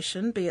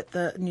organisation, be it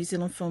the New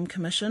Zealand Film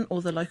Commission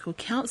or the local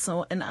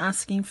council, and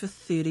asking for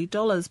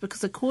 $30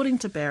 because, according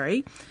to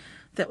Barry,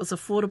 that was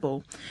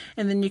affordable.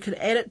 And then you could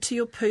add it to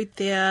your poot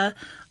there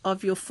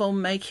of your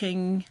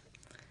filmmaking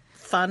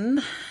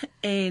fun,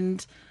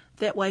 and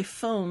that way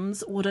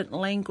films wouldn't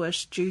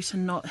languish due to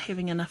not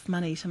having enough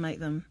money to make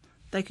them.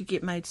 They could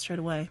get made straight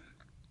away.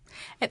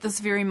 At this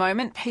very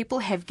moment, people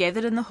have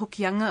gathered in the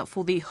Hokianga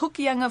for the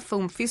Hokianga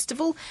Film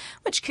Festival,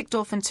 which kicked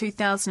off in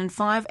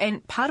 2005,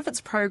 and part of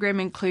its program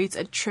includes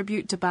a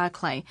tribute to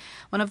Barclay,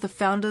 one of the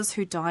founders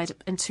who died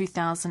in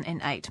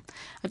 2008.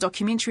 A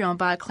documentary on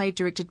Barclay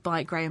directed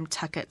by Graham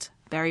Tuckett.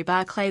 Barry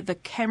Barclay, The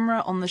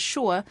Camera on the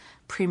Shore,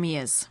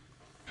 premieres.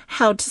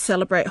 Held to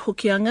celebrate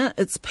Hokianga,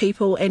 its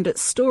people and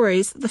its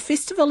stories, the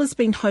festival is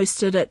being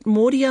hosted at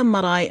Mōria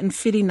Marae in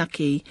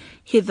Whirinaki.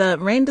 Heather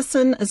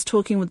Randerson is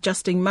talking with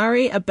Justine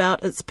Murray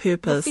about its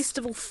purpose. The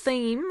festival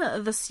theme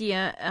this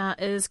year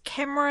is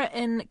camera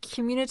in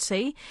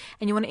community,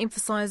 and you want to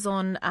emphasise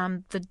on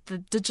the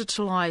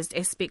digitalised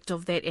aspect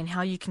of that and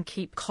how you can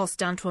keep costs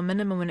down to a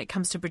minimum when it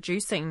comes to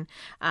producing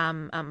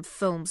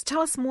films. Tell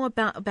us more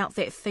about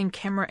that theme,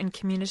 camera in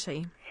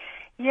community.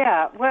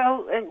 Yeah,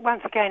 well,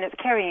 once again, it's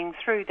carrying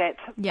through that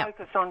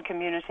focus on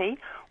community.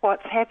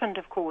 What's happened,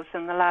 of course,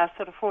 in the last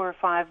sort of 4 or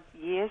 5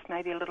 years,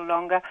 maybe a little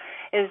longer,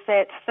 is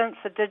that since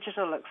the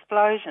digital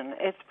explosion,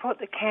 it's put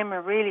the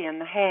camera really in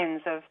the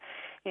hands of,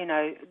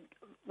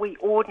 we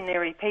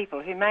ordinary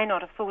people who may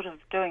not have thought of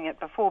doing it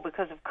before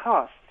because of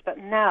costs. But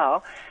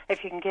now,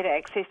 if you can get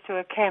access to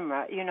a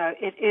camera,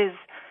 it's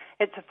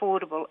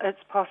affordable,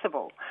 it's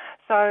possible.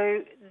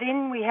 So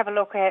then we have a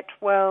look at,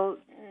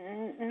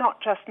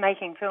 not just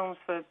making films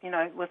for,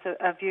 with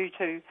a view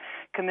to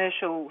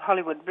commercial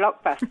Hollywood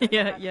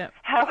blockbusters.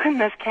 How can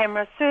this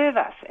camera serve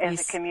us as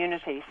a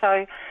community?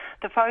 So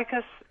the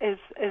focus is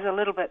a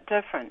little bit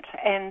different,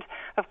 and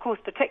of course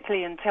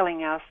particularly in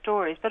telling our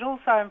stories, but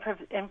also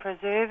in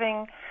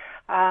preserving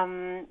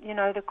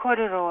the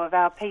kōrero of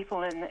our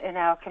people in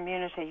our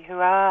community who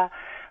are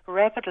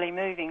rapidly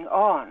moving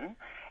on,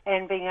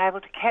 and being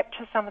able to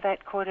capture some of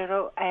that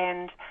kōrero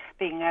and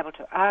being able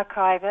to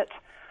archive it,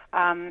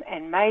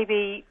 and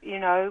maybe,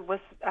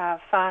 with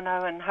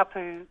whānau and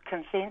hapu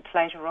consent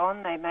later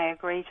on, they may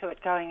agree to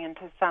it going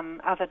into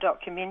some other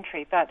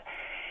documentary. But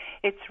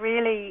it's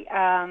really,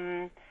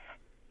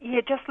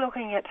 just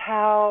looking at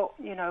how,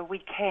 we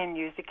can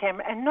use the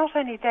camera. And not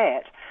only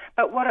that,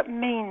 but what it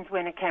means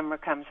when a camera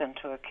comes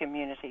into a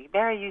community.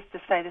 Barry used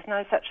to say there's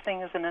no such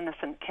thing as an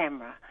innocent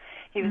camera.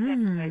 He was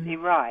absolutely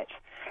right.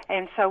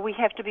 And so we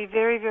have to be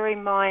very, very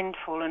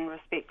mindful and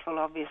respectful,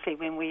 obviously,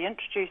 when we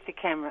introduce the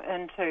camera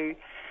into,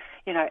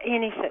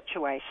 any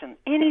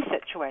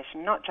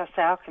situation, not just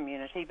our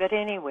community, but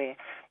anywhere,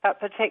 but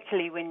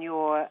particularly when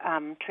you're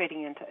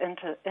treading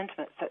into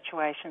intimate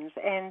situations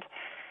and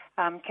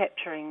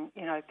capturing,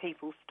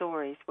 people's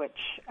stories, which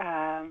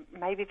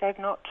maybe they've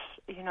not,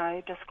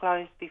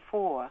 disclosed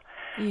before.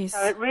 Yes.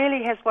 So it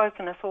really has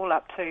woken us all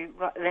up to,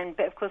 and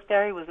of course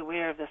Barry was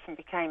aware of this and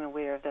became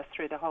aware of this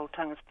through the whole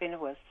Tangas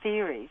Whenua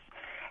series,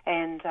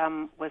 and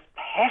was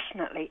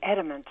passionately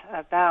adamant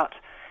about,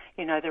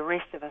 the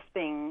rest of us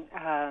being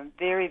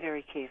very,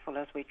 very careful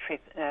as we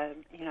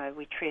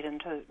tread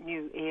into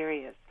new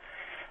areas.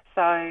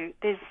 So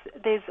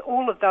there's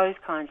all of those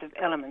kinds of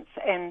elements,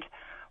 and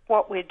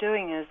what we're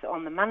doing is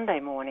on the Monday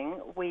morning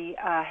we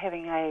are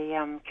having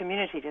a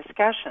community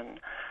discussion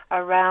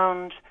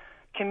around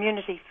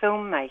community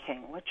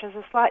filmmaking, which is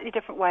a slightly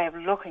different way of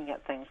looking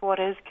at things. What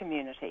is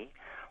community?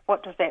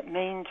 What does that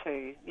mean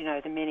to,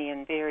 the many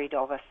and varied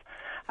of us?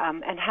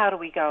 And how do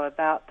we go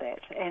about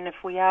that? And if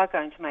we are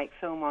going to make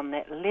film on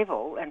that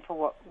level, and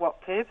for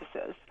what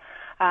purposes,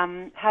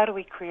 how do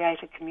we create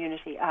a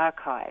community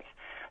archive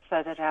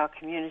so that our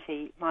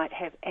community might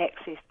have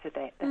access to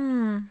that?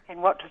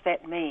 And what does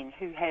that mean?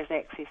 Who has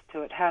access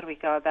to it? How do we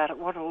go about it?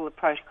 What are all the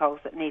protocols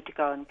that need to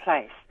go in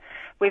place?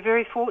 We're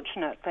very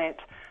fortunate that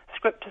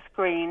Script to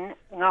Screen,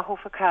 Ngā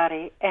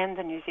Whakare and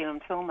the New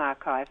Zealand Film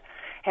Archive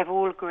have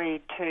all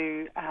agreed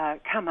to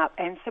come up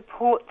and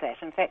support that.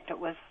 In fact, it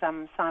was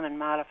Simon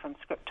Marler from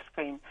Script to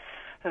Screen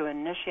who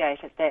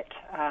initiated that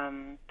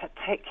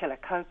particular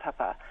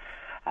kaupapa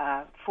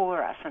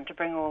for us, and to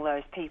bring all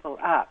those people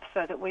up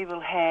so that we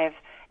will have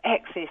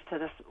access to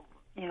this,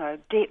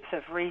 depth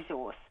of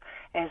resource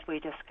as we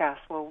discuss,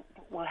 well,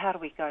 how do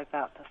we go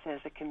about this as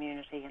a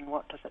community, and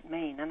what does it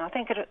mean? And I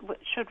think it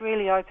should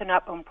really open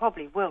up, and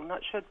probably will,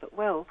 not should, but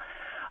will,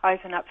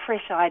 open up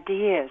fresh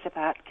ideas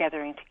about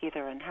gathering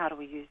together and how do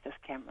we use this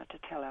camera to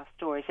tell our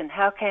stories, and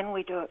how can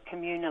we do it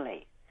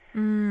communally?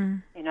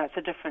 It's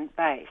a different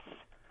base.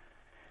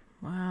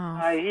 Wow.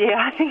 So,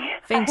 I think...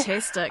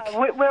 Fantastic.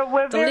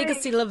 We're the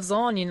legacy lives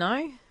on,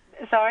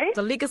 Sorry?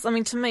 The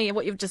legacy, to me,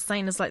 what you've just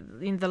seen is like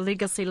the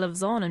legacy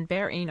lives on in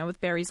Barry, with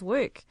Barry's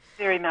work.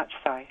 Very much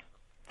so.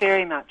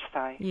 Very much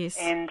so. Yes.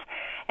 And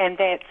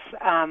that's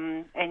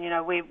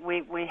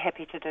we're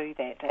happy to do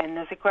that. And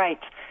there's a great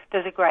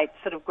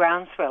sort of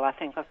groundswell, I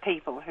think, of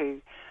people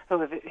who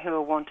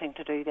are wanting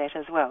to do that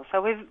as well. So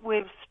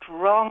we've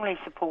strongly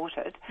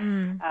supported.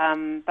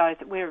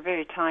 Both we're a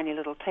very tiny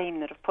little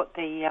team that have put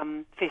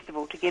the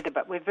festival together,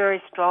 but we're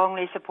very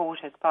strongly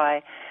supported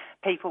by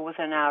people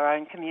within our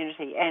own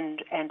community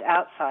and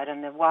outside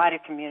in the wider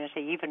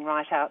community, even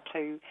right out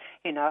to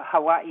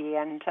Hawaii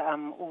and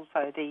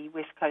also the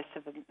west coast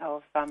of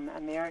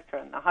America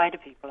and the Haida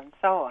people and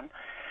so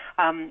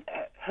on,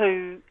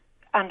 who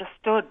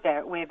understood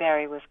where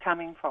Barry was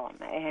coming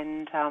from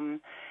and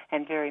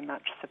very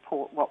much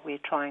support what we're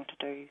trying to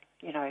do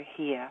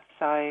here.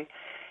 So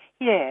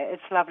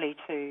it's lovely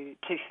to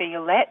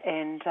feel that,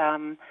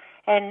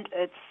 and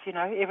it's,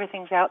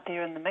 everything's out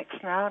there in the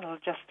mix now, and I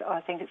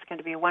think it's going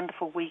to be a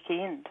wonderful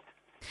weekend.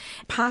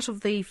 Part of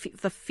the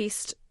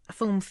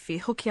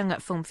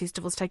Hokianga Film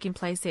Festival is taking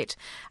place at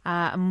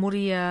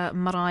Maraea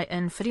Marae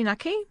in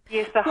Whirinaki.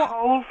 Yes, the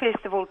whole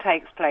festival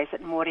takes place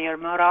at Maraea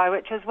Marae,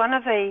 which is one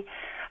of the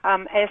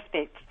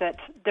aspects that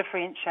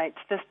differentiates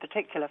this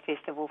particular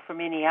festival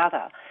from any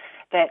other.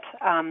 That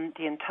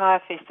the entire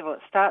festival,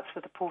 it starts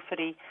with the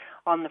pōwhiri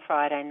on the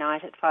Friday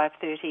night at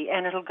 5:30,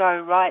 and it'll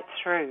go right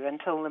through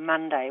until the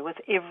Monday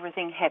with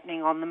everything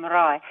happening on the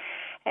marae.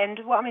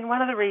 And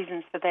one of the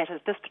reasons for that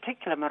is this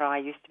particular marae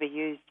used to be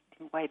used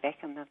way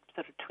back in the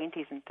sort of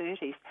 20s and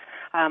 30s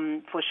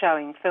for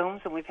showing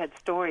films, and we've had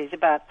stories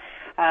about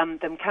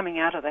them coming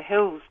out of the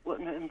hills.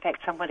 In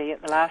fact, somebody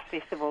at the last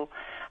festival,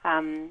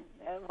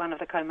 one of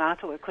the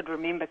kaumātua could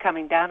remember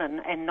coming down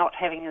and not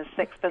having his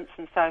sixpence,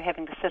 and so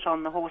having to sit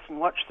on the horse and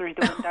watch through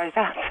the windows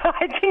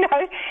outside.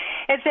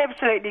 It's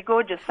absolutely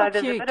gorgeous. So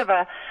there's a bit of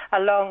a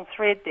long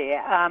thread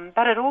there,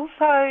 but it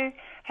also,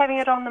 having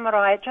it on the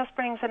marae, it just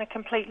brings in a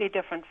completely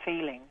different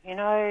feeling.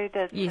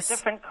 There's a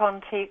different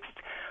context.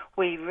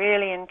 We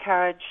really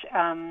encourage,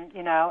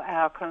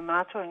 our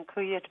kaumātua and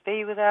kuia to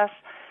be with us,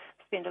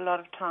 spend a lot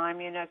of time,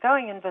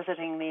 going and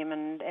visiting them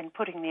and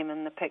putting them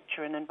in the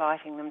picture and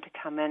inviting them to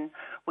come in.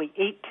 We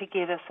eat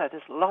together, so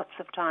there's lots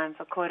of time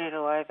for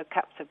kōrero over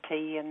cups of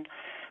tea and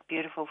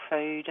beautiful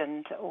food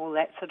and all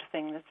that sort of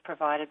thing that's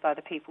provided by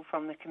the people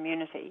from the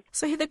community.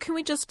 So Heather, can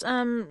we just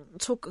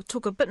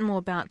talk a bit more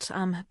about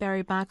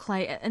Barry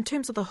Barclay in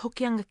terms of the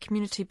Hokianga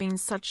community being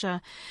such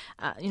a,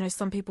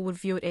 some people would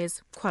view it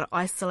as quite an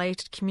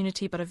isolated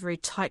community, but a very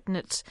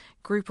tight-knit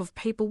group of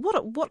people.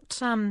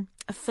 What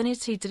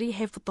affinity did he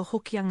have with the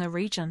Hokianga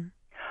region?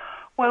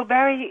 Well,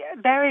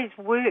 Barry's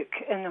work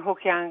in the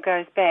Hokianga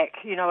goes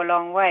back, a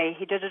long way.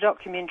 He did a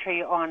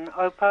documentary on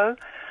Opo,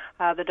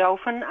 the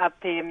dolphin,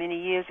 up there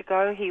many years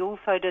ago. He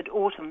also did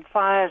Autumn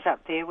Fires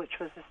up there, which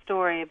was a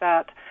story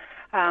about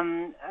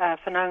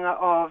whanaunga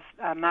of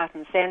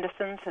Martin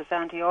Sanderson's, his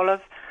Auntie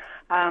Olive.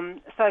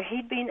 So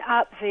he'd been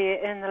up there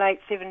in the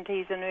late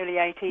 70s and early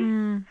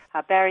 80s.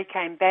 Barry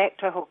came back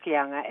to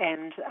Hokianga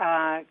and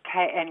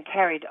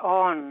carried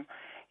on,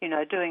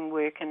 doing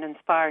work and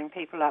inspiring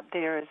people up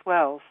there as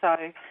well.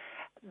 So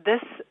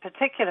this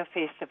particular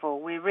festival,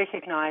 we're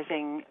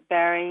recognising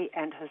Barry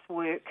and his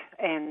work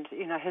and,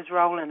 his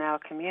role in our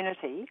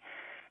community.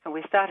 And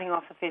we're starting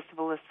off the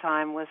festival this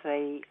time with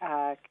the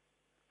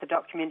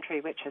documentary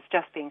which has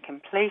just been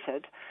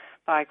completed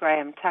by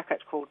Graham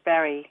Tuckett called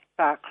Barry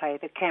Barclay,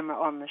 The Camera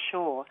on the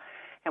Shore.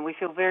 And we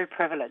feel very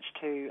privileged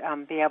to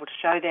be able to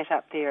show that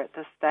up there at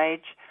this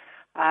stage.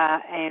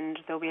 And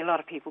there'll be a lot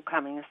of people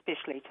coming,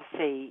 especially to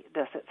see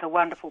this. It's a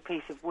wonderful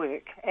piece of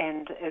work,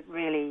 and it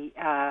really,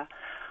 I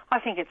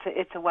think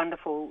it's a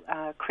wonderful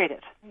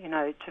credit,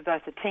 to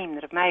both the team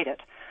that have made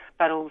it,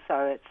 but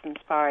also it's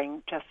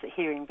inspiring just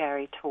hearing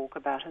Barry talk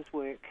about his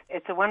work.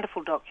 It's a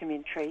wonderful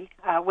documentary,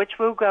 which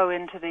will go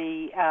into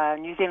the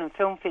New Zealand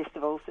Film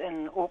Festivals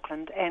in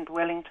Auckland and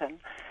Wellington.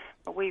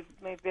 But we're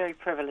very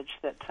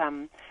privileged that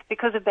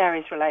because of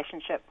Barry's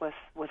relationship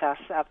with us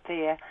up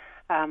there,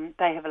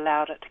 they have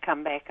allowed it to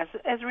come back as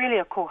really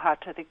a koha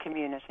to the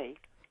community.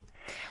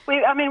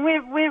 We're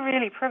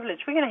really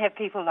privileged. We're going to have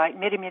people like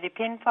Mary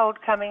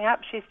Penfold coming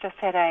up. She's just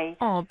had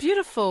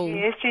beautiful.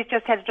 Yes, she's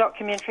just had a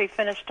documentary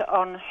finished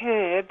on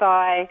her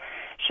by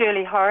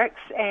Shirley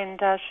Horrocks,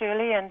 and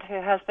Shirley and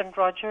her husband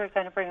Roger are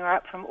going to bring her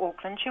up from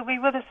Auckland. She'll be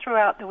with us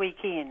throughout the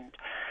weekend.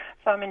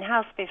 So,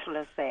 how special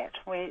is that?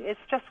 It's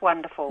just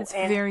wonderful. It's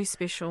very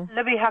special.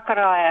 Libby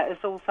Hakaraia is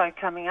also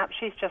coming up.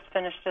 She's just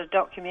finished a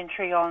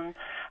documentary on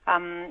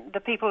the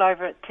people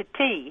over at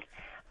Titi.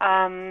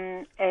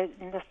 And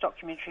this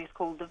documentary is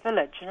called The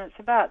Village, and it's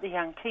about the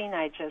young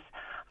teenagers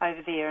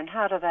over there and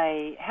how do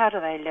they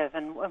live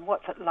and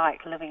what's it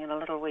like living in a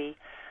little wee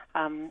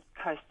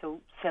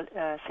coastal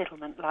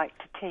settlement like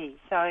Titi.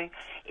 So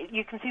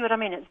you can see what I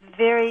mean. It's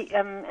very,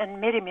 and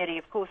Meri,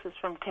 of course, is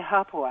from Te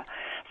Hapua.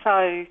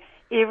 So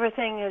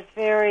everything is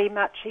very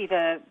much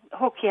either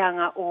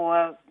Hokianga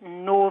or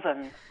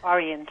northern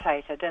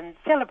orientated and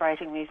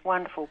celebrating these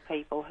wonderful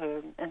people who are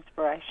an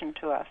inspiration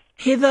to us.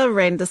 Heather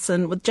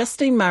Randerson with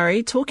Justine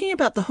Murray talking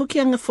about the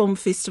Hokianga Film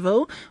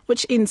Festival,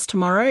 which ends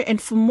tomorrow.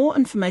 And for more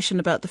information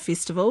about the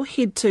festival,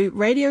 head to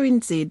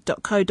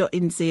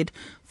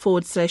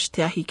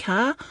radionz.co.nz/Te Ahi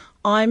Kaa.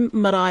 I'm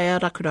Maraea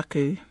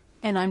Rakuraku.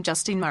 And I'm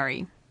Justine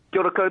Murray.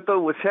 Kia ora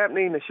koutou, what's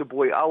happening? It's your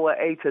boy Awa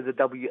A to the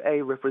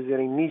WA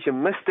representing Nisha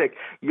Mystic.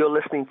 You're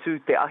listening to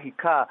Te Ahi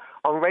Kaa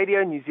on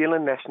Radio New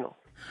Zealand National.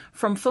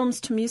 From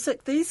films to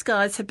music, these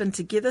guys have been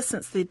together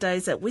since their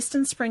days at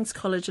Western Springs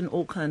College in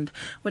Auckland,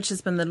 which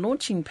has been the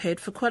launching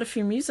pad for quite a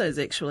few musos,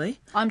 actually.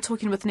 I'm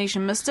talking with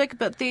Nisha Mystic,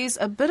 but there's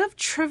a bit of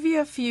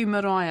trivia for you,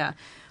 Maraea.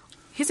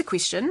 Here's a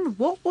question.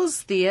 What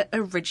was their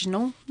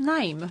original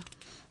name?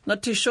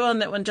 Not too sure on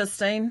that one,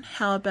 Justine.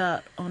 How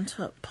about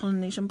onto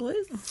Polynesian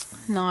Boys?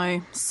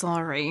 No,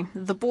 sorry.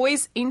 The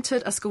boys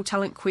entered a school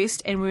talent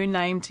quest and were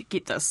named,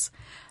 get this,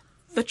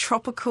 the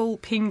Tropical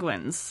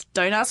Penguins.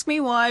 Don't ask me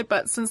why,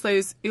 but since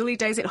those early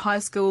days at high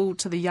school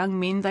to the young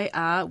men they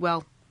are,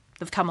 well,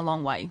 they've come a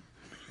long way.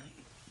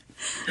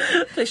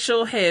 They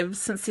sure have.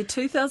 Since their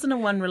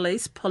 2001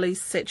 release,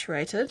 Polly's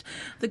Saturated,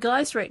 the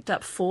guys racked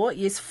up four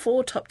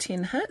top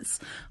 10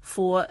 hits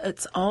for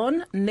It's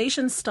On,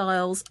 Nation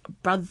Styles,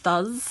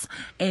 Brothers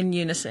and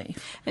Unity.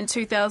 In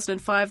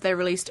 2005, they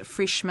released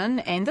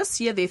Freshman, and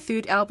this year their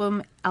third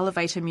album,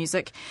 Elevator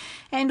Music,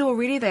 and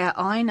already they are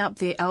eyeing up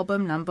their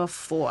album number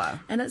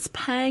 4. And it's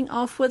paying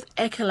off with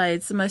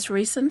accolades, the most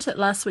recent at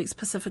last week's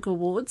Pacific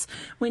Awards,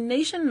 when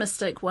Nation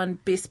Mystic won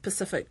Best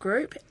Pacific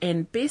Group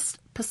and Best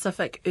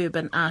Pacific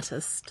Urban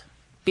Artist.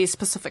 Best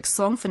Pacific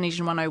Song for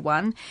Nation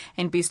 101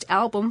 and Best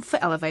Album for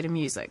Elevator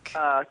Music.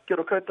 Kia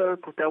ora koutou,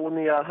 ko te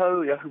awani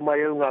ahau, ia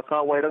humai au ngā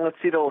kāwai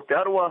rangatira o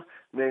Aotearoa,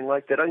 me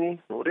ngai te rangi,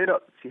 no reira,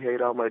 si hei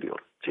rā mai rio.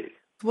 Che.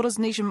 What has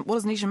Nation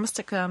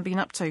Mystic been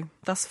up to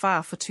thus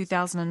far for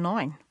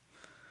 2009?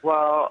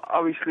 Well,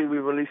 obviously we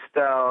released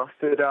our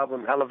third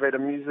album, Elevator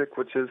Music,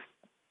 which has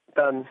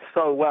done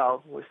so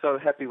well. We're so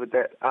happy with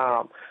that.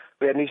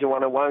 We had Nation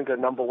 101 go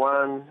number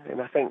 1,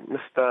 and I think we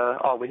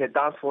had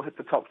Dancehall hit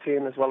the top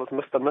 10 as well as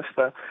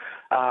Mr.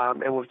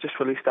 And we've just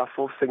released our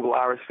fourth single,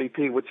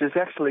 RSVP, which is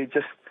actually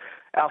just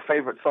our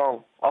favourite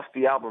song off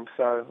the album.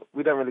 So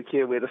we don't really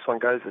care where this one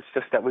goes. It's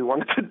just that we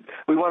wanted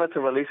to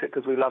release it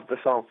because we love the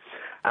song.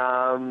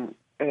 And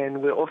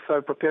we're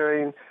also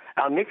preparing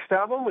our next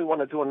album, we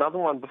want to do another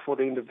one before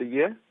the end of the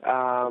year,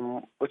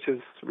 which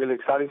is really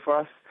exciting for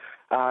us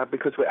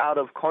because we're out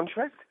of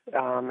contract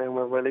and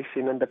we're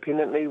releasing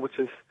independently, which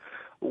is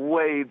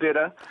way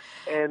better.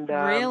 And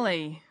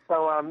really?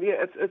 So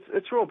yeah,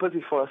 it's real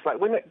busy for us. Like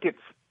when it gets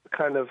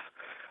kind of,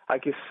 I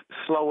guess,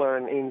 slower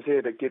in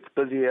NZ, it gets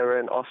busier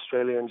in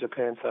Australia and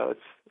Japan. So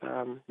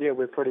it's yeah,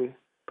 we're pretty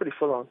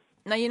full on.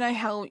 Now, you know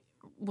how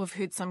we've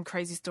heard some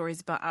crazy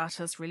stories about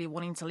artists really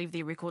wanting to leave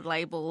their record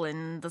label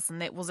and this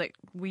and that.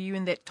 Were you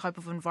in that type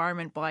of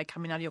environment by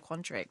coming out of your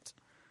contract?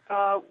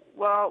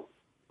 Well,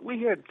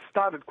 we had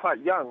started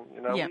quite young,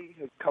 you know. Yeah. We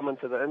had come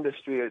into the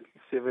industry at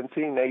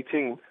 17,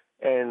 18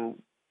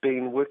 and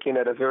been working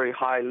at a very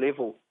high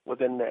level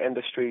within the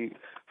industry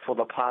for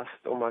the past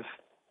almost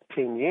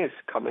 10 years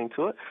coming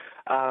to it.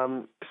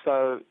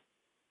 So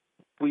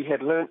we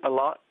had learnt a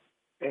lot,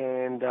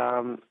 and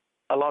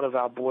a lot of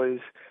our boys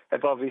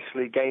have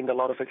obviously gained a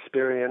lot of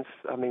experience.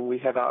 I mean, we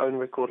have our own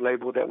record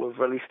label that we've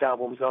released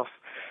albums off,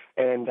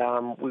 and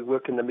we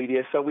work in the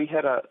media. So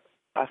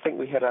I think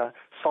we had a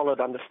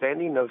solid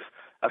understanding of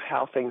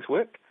how things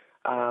work,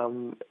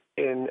 and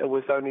it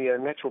was only a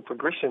natural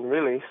progression,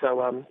 really.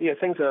 So yeah,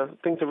 things are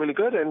really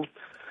good, and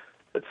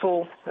it's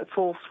all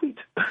sweet.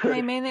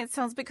 Hey man, that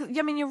sounds, because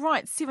I mean, you're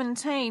right.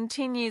 17,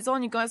 10 years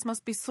on, you guys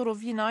must be sort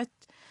of, you know,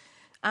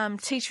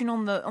 teaching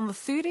on the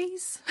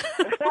 30s.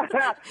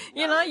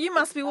 You know, you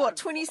must be what,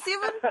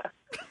 27?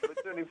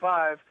 We're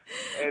 25.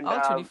 And,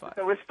 25.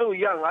 So we're still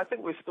young. I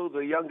think we're still the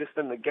youngest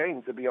in the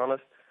game, to be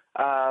honest.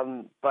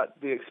 But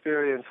the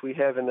experience we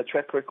have and the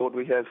track record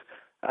we have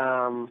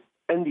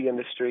in the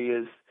industry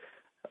is,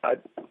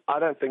 I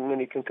don't think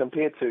many can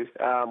compare to,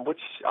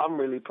 which I'm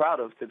really proud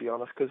of, to be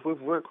honest, because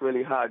we've worked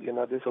really hard. You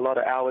know, there's a lot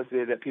of hours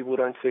there that people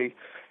don't see,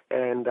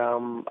 and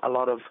a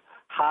lot of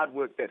hard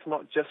work that's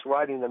not just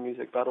writing the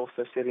music, but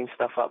also setting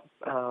stuff up,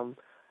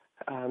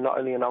 not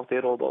only in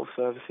Aotearoa, but also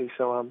overseas.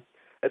 So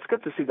it's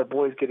good to see the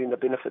boys getting the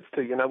benefits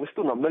too. You know, we're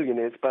still not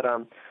millionaires, but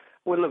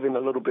we're living a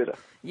little better.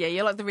 Yeah,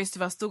 you're like the rest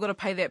of us, still got to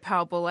pay that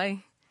Powerball, eh?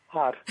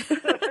 Hard.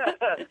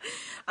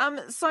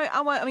 So,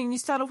 I mean, you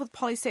started off with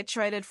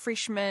Polysaturated,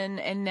 Freshman,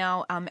 and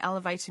now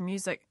Elevator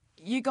Music.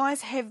 You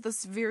guys have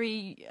this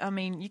very, I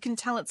mean, you can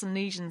tell it's a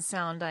Nesian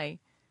sound, eh?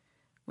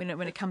 When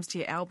it comes to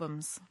your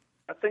albums.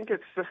 I think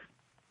it's just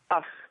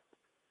us,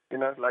 you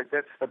know, like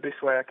that's the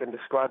best way I can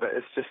describe it.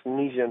 It's just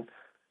Nesian.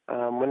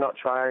 We're not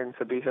trying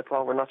to be hip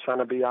hop. We're not trying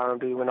to be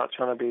R&B. We're not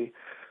trying to be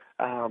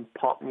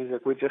pop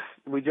music. We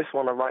just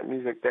want to write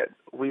music that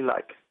we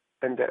like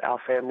and that our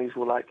families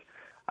will like.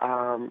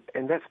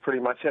 And that's pretty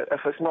much it.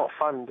 If it's not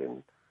fun,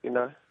 then, you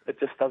know, it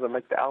just doesn't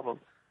make the album.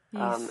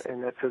 Yes.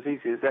 And it's as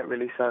easy as that,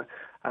 really. So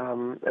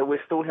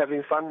we're still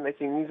having fun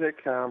making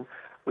music.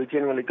 We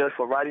generally go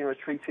for writing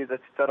retreats either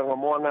to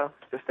Tauranga,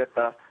 just at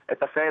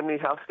the family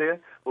house there,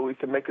 where we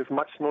can make as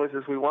much noise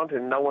as we want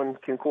and no one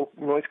can call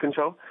noise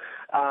control.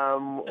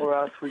 Or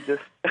else we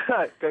just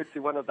go to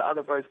one of the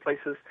other bros'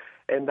 places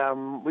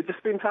and we just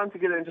spend time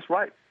together and just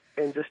write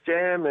and just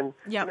jam and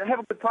you know, have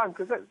a good time,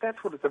 because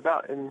that's what it's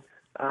about. And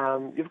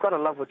you've got to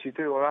love what you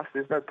do, or else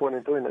there's no point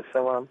in doing it.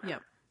 So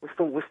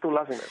we're still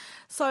loving it.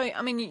 So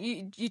I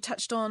mean, you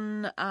touched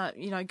on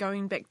you know,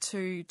 going back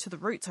to the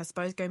roots, I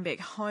suppose, going back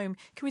home.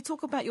 Can we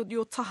talk about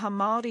your taha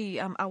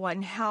Māori awa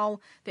and how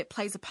that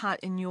plays a part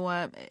in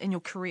your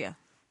career?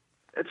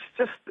 It's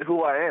just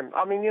who I am.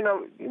 I mean, you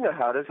know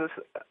how it is.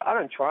 I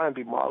don't try and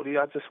be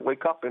Māori. I just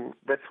wake up and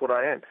that's what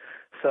I am.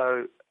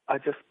 So I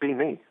just be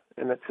me,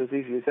 and it's as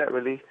easy as that,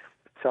 really.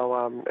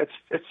 So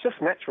it's just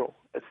natural.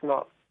 It's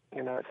not.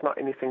 You know, it's not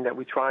anything that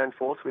we try and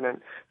force. We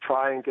don't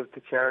try and give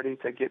to charity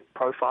to get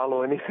profile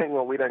or anything,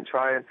 or we don't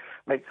try and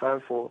make time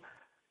for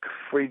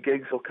free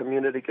gigs or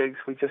community gigs.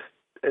 We just,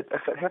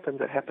 if it happens,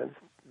 it happens.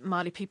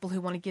 Māori people who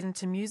want to get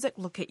into music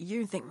look at you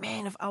and think,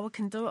 man, if Awa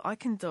can do it, I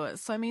can do it.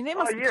 So, I mean, that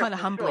must be kind of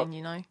humbling,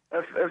 you know.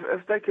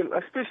 If they can,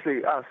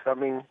 especially us, I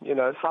mean, you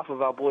know, half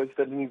of our boys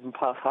didn't even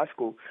pass high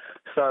school.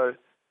 So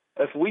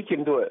if we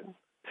can do it,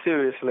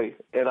 seriously,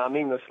 and I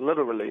mean this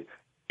literally,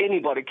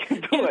 anybody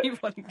can do it.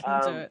 Anybody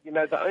can do it. You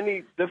know, the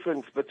only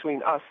difference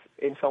between us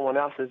and someone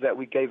else is that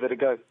we gave it a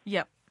go.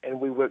 Yep.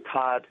 And we worked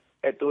hard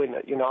at doing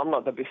it. You know, I'm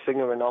not the best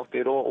singer in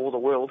Aotearoa or the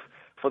world,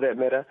 for that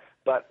matter,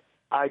 but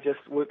I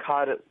just work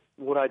hard at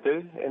what I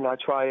do, and I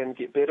try and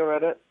get better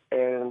at it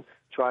and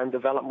try and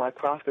develop my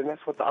craft, and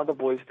that's what the other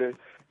boys do.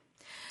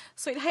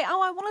 Sweet. Hey,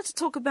 I wanted to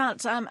talk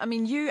about, I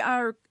mean, you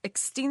are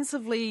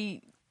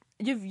extensively,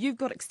 you've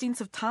got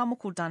extensive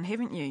tāmoko done,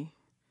 haven't you?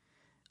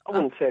 I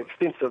wouldn't say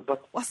extensive,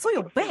 but I saw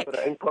your back. A bit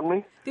of ink on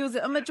me. There was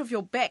an image of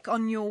your back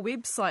on your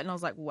website, and I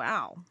was like,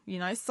 wow, you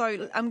know.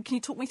 So can you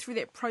talk me through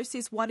that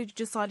process? Why did you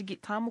decide to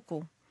get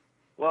tāmoko?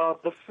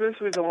 Well, the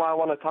first reason why I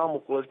wanted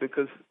tāmoko was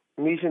because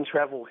Nesian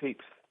travel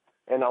heaps,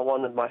 and I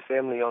wanted my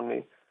family on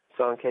me,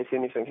 so in case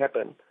anything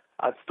happened,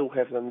 I'd still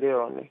have them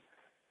there on me.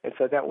 And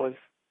so that was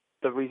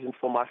the reason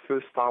for my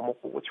first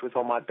tāmoko, which was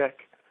on my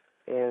back.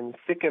 And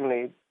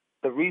secondly,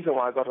 the reason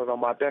why I got it on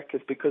my back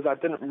is because I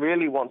didn't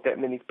really want that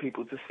many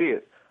people to see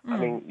it. I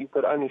mean, you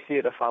could only see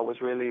it if I was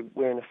really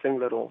wearing a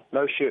singlet or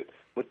no shirt,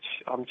 which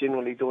I'm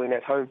generally doing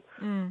at home,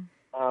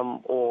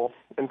 or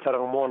in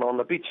Tarangamona on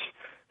the beach.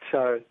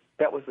 So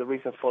that was the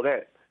reason for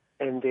that.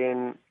 And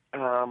then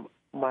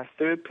my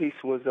third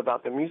piece was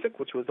about the music,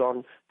 which was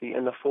on the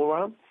inner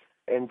forearm,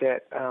 and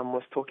that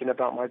was talking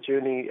about my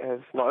journey as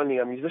not only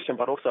a musician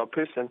but also a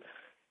person.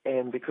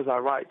 And because I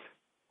write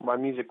my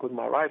music with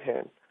my right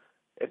hand,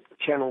 it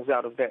channels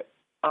out of that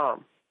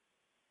arm.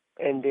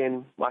 And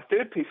then my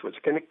third piece,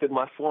 which connected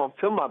my forearm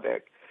to my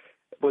back,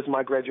 was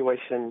my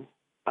graduation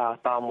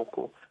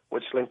tāmoko,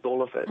 which linked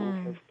all of it.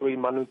 And has 3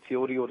 manu te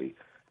oriori.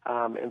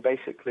 And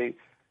basically,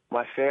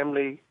 my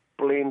family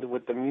blend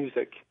with the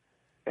music.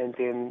 And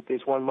then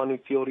there's 1 manu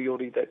te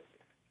oriori that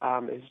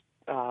is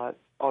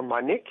on my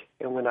neck.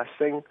 And when I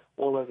sing,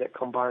 all of that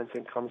combines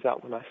and comes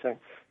out when I sing.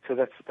 So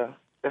that's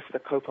the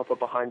kaupapa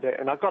behind that.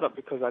 And I got it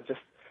because I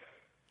just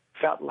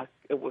felt like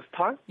it was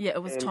time. Yeah,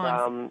 it was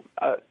time.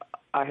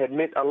 I had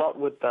met a lot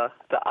with the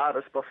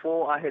artist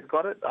before I had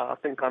got it. I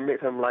think I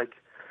met him like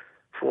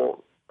for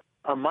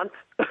a month.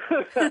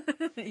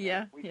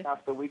 Week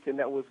after week, and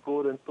that was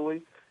Gordon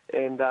Toi.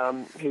 And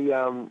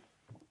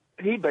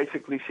he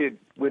basically said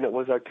when it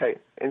was okay.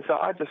 And so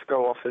I just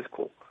go off his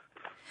call.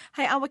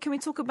 Hey, Awa, can we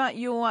talk about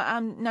your...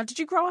 now, did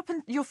you grow up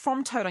in... You're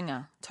from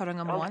Tauranga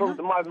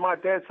Moana? My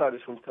dad's side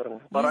is from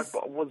Tauranga. But Yes.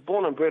 I was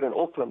born and bred in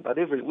Auckland, but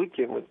every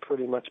weekend would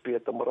pretty much be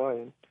at the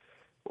Maraea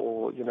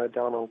or,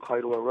 down on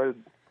Kairua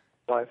Road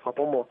by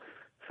Whapomo.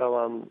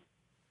 So,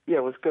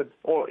 it was good.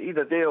 Or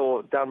either there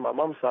or down my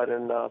mum's side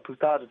in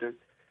Putaruru.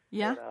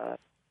 Yeah.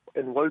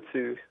 In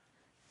Wotu,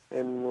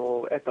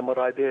 or at the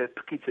Maraea there,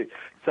 Tukitu.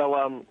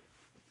 So,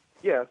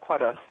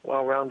 quite a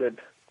well-rounded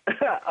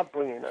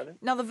upbringing, I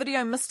think. Now, the video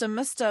Mr.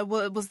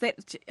 was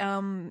that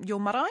your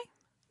marae?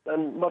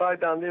 And marae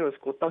down there is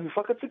called Tahu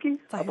Whakatiki,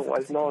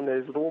 otherwise known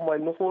as Rōmai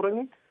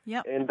Nohorangi.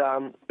 Yep.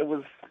 And it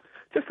was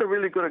just a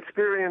really good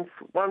experience,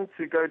 one,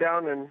 to go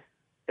down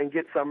and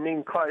get some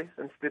mean kai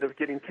instead of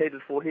getting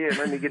catered for here and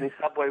only getting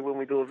Subway when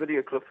we do a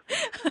video clip.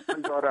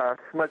 We got a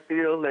smoke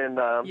deal, and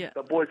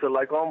the boys are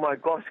like, oh my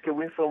gosh, can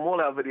we film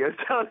all our videos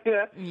down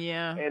here?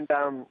 Yeah.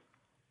 And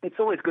it's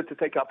always good to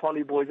take our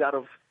poly boys out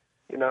of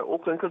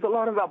Auckland, because a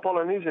lot of our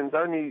Polynesians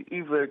only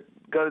either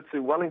go to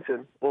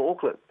Wellington or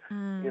Auckland.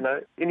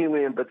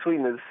 Anywhere in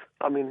between is,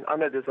 I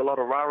know there's a lot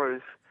of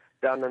raros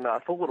down in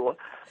Whakaroa,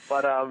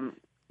 but,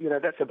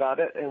 that's about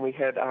it. And we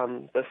had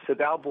the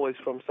Sadao boys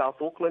from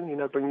South Auckland,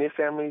 bring their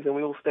families, and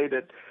we all stayed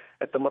at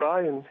the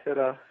marae and had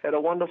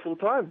a wonderful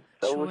time.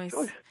 So it was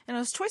choice. And it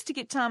was choice to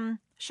get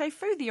Shea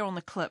Fu there on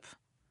the clip.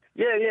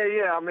 Yeah.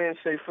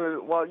 Shea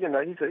Fu, well,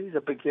 he's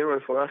a big hero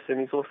for us, and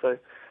he's also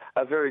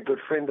a very good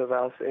friend of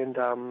ours,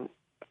 and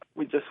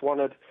we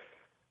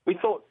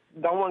thought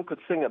no one could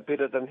sing it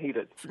better than he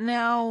did.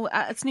 Now,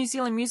 it's New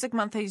Zealand Music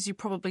Month, as you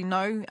probably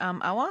know,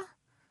 Awa.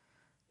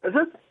 Is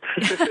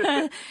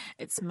it?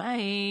 It's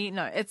May.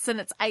 No, it's in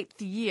its 8th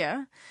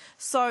year.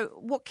 So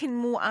what can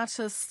more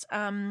artists,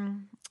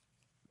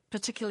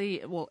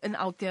 particularly, in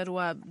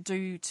Aotearoa,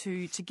 do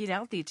to get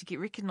out there, to get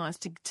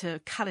recognised, to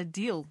cut a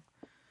deal?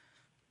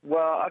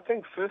 Well, I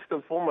think first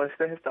and foremost,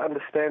 they have to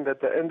understand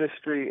that the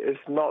industry is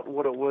not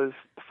what it was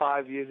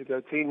 5 years ago,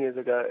 10 years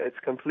ago. It's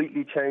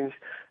completely changed,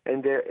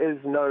 and there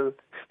is no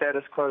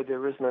status quo,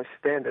 there is no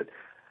standard.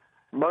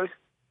 Most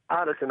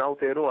artists in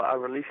Aotearoa are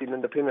releasing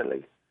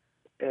independently,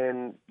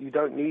 and you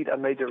don't need a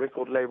major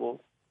record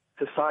label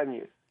to sign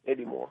you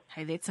anymore.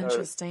 Hey, that's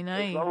interesting,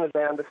 eh? As long as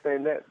they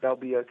understand that, they'll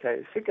be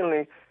okay.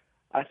 Secondly,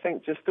 I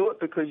think just do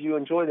it because you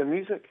enjoy the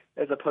music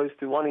as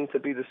opposed to wanting to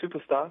be the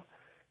superstar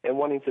and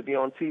wanting to be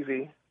on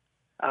TV.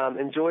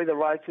 Enjoy the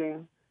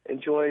writing,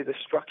 enjoy the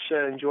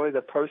structure, enjoy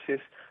the process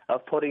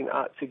of putting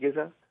art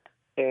together.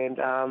 And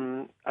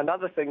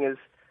another thing is,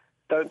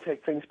 don't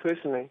take things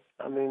personally.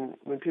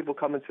 When people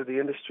come into the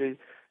industry,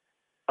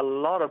 a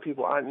lot of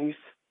people aren't used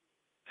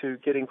to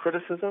getting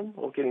criticism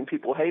or getting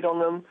people hate on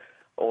them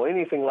or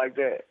anything like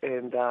that.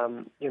 And,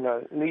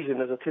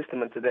 Nesian is a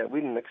testament to that. We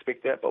didn't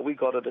expect that, but we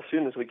got it as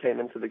soon as we came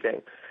into the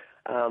game.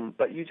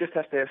 But you just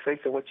have to have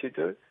faith in what you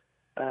do.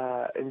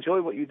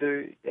 Enjoy what you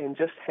do, and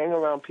just hang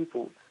around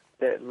people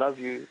that love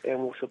you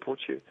and will support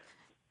you.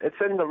 It's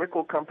in the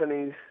record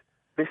company's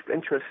best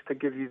interest to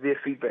give you their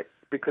feedback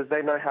because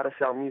they know how to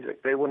sell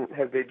music. They wouldn't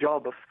have their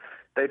job if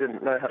they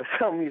didn't know how to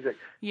sell music.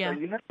 Yeah. So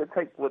you have to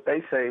take what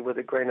they say with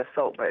a grain of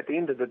salt, but at the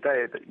end of the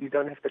day, you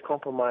don't have to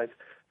compromise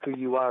who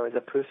you are as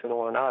a person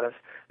or an artist.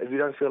 If you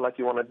don't feel like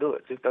you want to do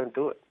it, just don't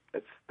do it.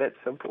 It's that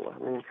simple.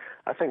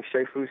 I think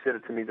Shea Fu said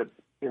it to me that,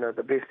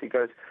 the best. He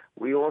goes,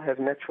 we all have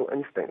natural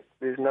instinct.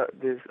 There's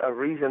a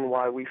reason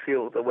why we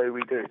feel the way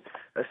we do.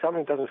 If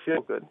something doesn't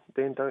feel good,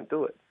 then don't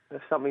do it.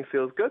 If something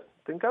feels good,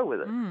 then go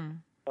with it.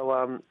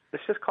 So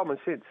it's just common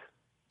sense.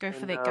 Go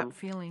for that gut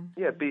feeling.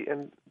 Yeah,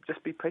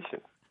 just be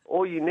patient.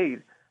 All you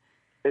need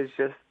is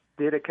just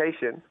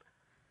dedication,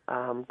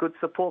 good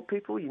support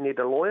people. You need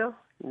a lawyer.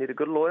 You need a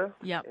good lawyer.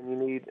 Yep. And you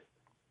need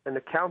an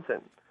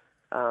accountant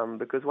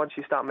because once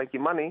you start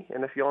making money,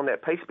 and if you're on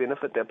that PACE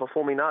benefit, that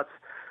performing arts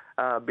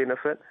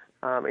benefit,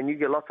 and you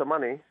get lots of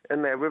money,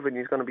 and that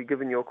revenue is going to be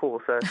giving you a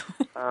call. So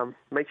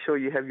make sure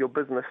you have your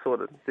business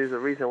sorted. There's a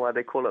reason why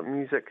they call it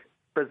music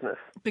business.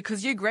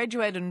 Because you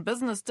graduated in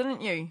business,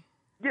 didn't you?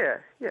 Yeah.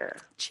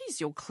 Jeez,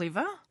 you're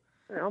clever.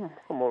 Yeah,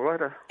 I'm all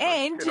right.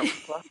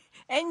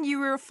 And you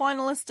were a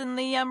finalist in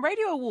the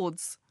Radio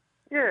Awards.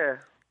 Yeah.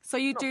 So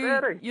you do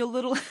bad, eh? your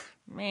little...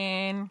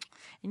 Man,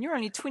 and you're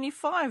only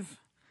 25.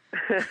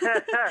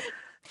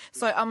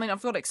 So, I mean,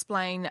 I've got to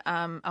explain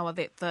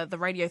that the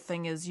radio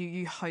thing is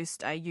you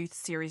host a youth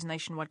series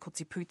nationwide called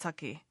Te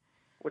Pūtake.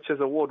 Which is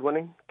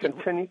award-winning.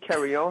 Continue,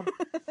 carry on.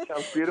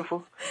 Sounds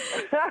beautiful.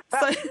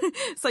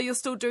 So you're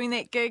still doing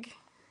that gig?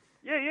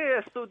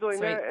 Yeah, still doing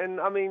Sweet. that. And,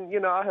 I mean,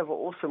 I have an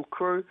awesome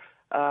crew.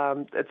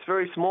 It's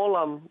very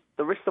small.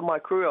 The rest of my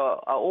crew are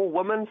all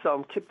women, so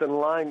I'm kept in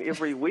line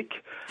every week.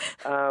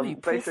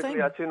 Basically,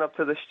 I turn up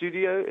to the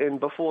studio, and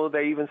before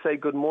they even say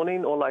good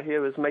morning, all I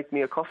hear is make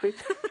me a coffee.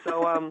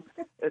 So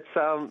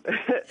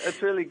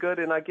it's really good,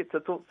 and I get to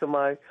talk to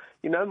my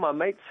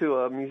mates who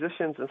are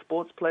musicians and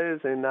sports players,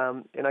 and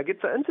I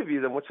get to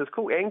interview them, which is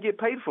cool, and get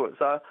paid for it.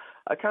 So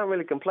I can't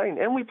really complain.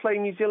 And we play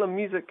New Zealand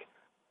music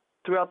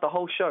throughout the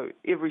whole show,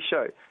 every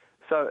show.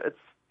 So it's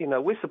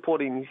we're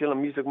supporting New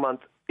Zealand Music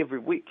Month every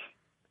week,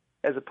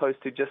 as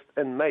opposed to just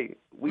in May.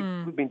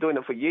 We've been doing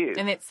it for years.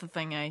 And that's the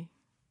thing, eh?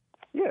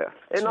 Yeah.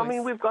 And I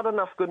mean, we've got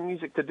enough good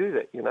music to do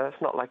that,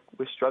 It's not like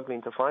we're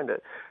struggling to find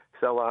it.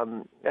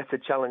 So that's a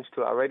challenge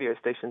to our radio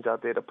stations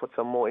out there to put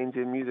some more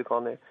NZ music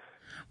on there.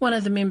 One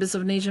of the members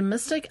of Nesian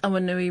Mystic,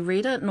 Awanui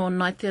Rita no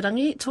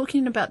Naiterangi,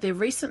 talking about their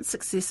recent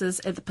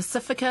successes at the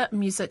Pacifica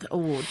Music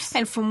Awards.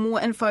 And for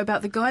more info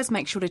about the guys,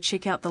 make sure to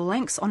check out the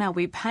links on our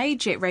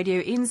webpage at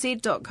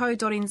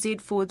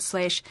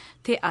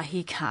radionz.co.nz/Te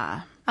Ahi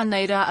Kaa.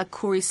 Aneira, a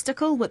Corey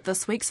Stickle with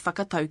this week's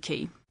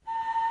whakatauki.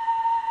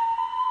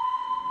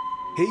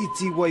 Hei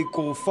tiwai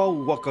ko whau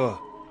waka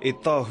e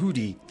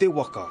tāhuri te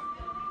waka.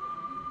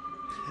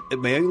 It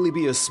may only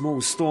be a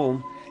small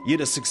storm,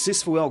 yet a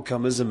successful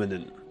outcome is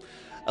imminent.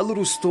 A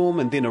little storm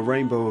and then a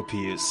rainbow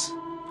appears.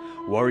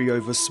 Worry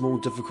over small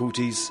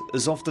difficulties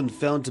is often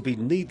found to be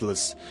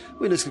needless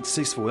when a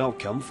successful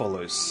outcome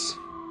follows.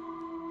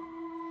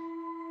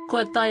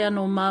 Ko tai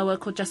anō māua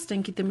ko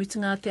Justin ki te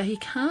mutunga Te Ahi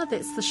Kaa.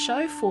 That's the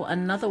show for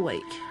another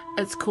week.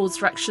 It's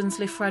caused ructions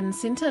left, right and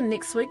centre.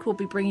 Next week we'll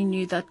be bringing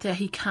you the Te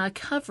Ahi Kaa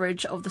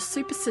coverage of the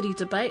Super City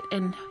debate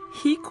and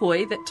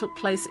hikoi that took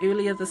place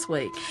earlier this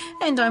week.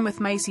 And I'm with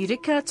Maisie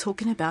Rika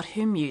talking about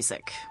her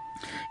music.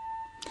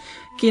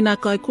 Ki nā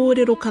kai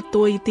kōrero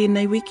katoa I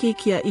tēnei wiki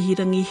kia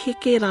ihirangi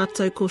heke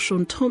rātou ko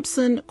Sean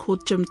Thompson, ko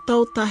Jim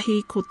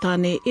Tautahi, ko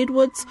Tāne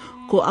Edwards,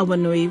 ko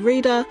Awanui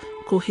Rita,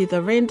 ko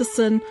Heather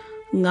Anderson,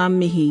 ngā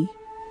mihi.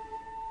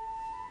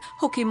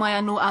 Hoki mai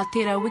anō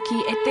Aotearoa wiki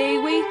e te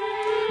iwi.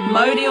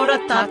 Mauri ora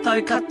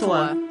tātou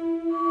katoa.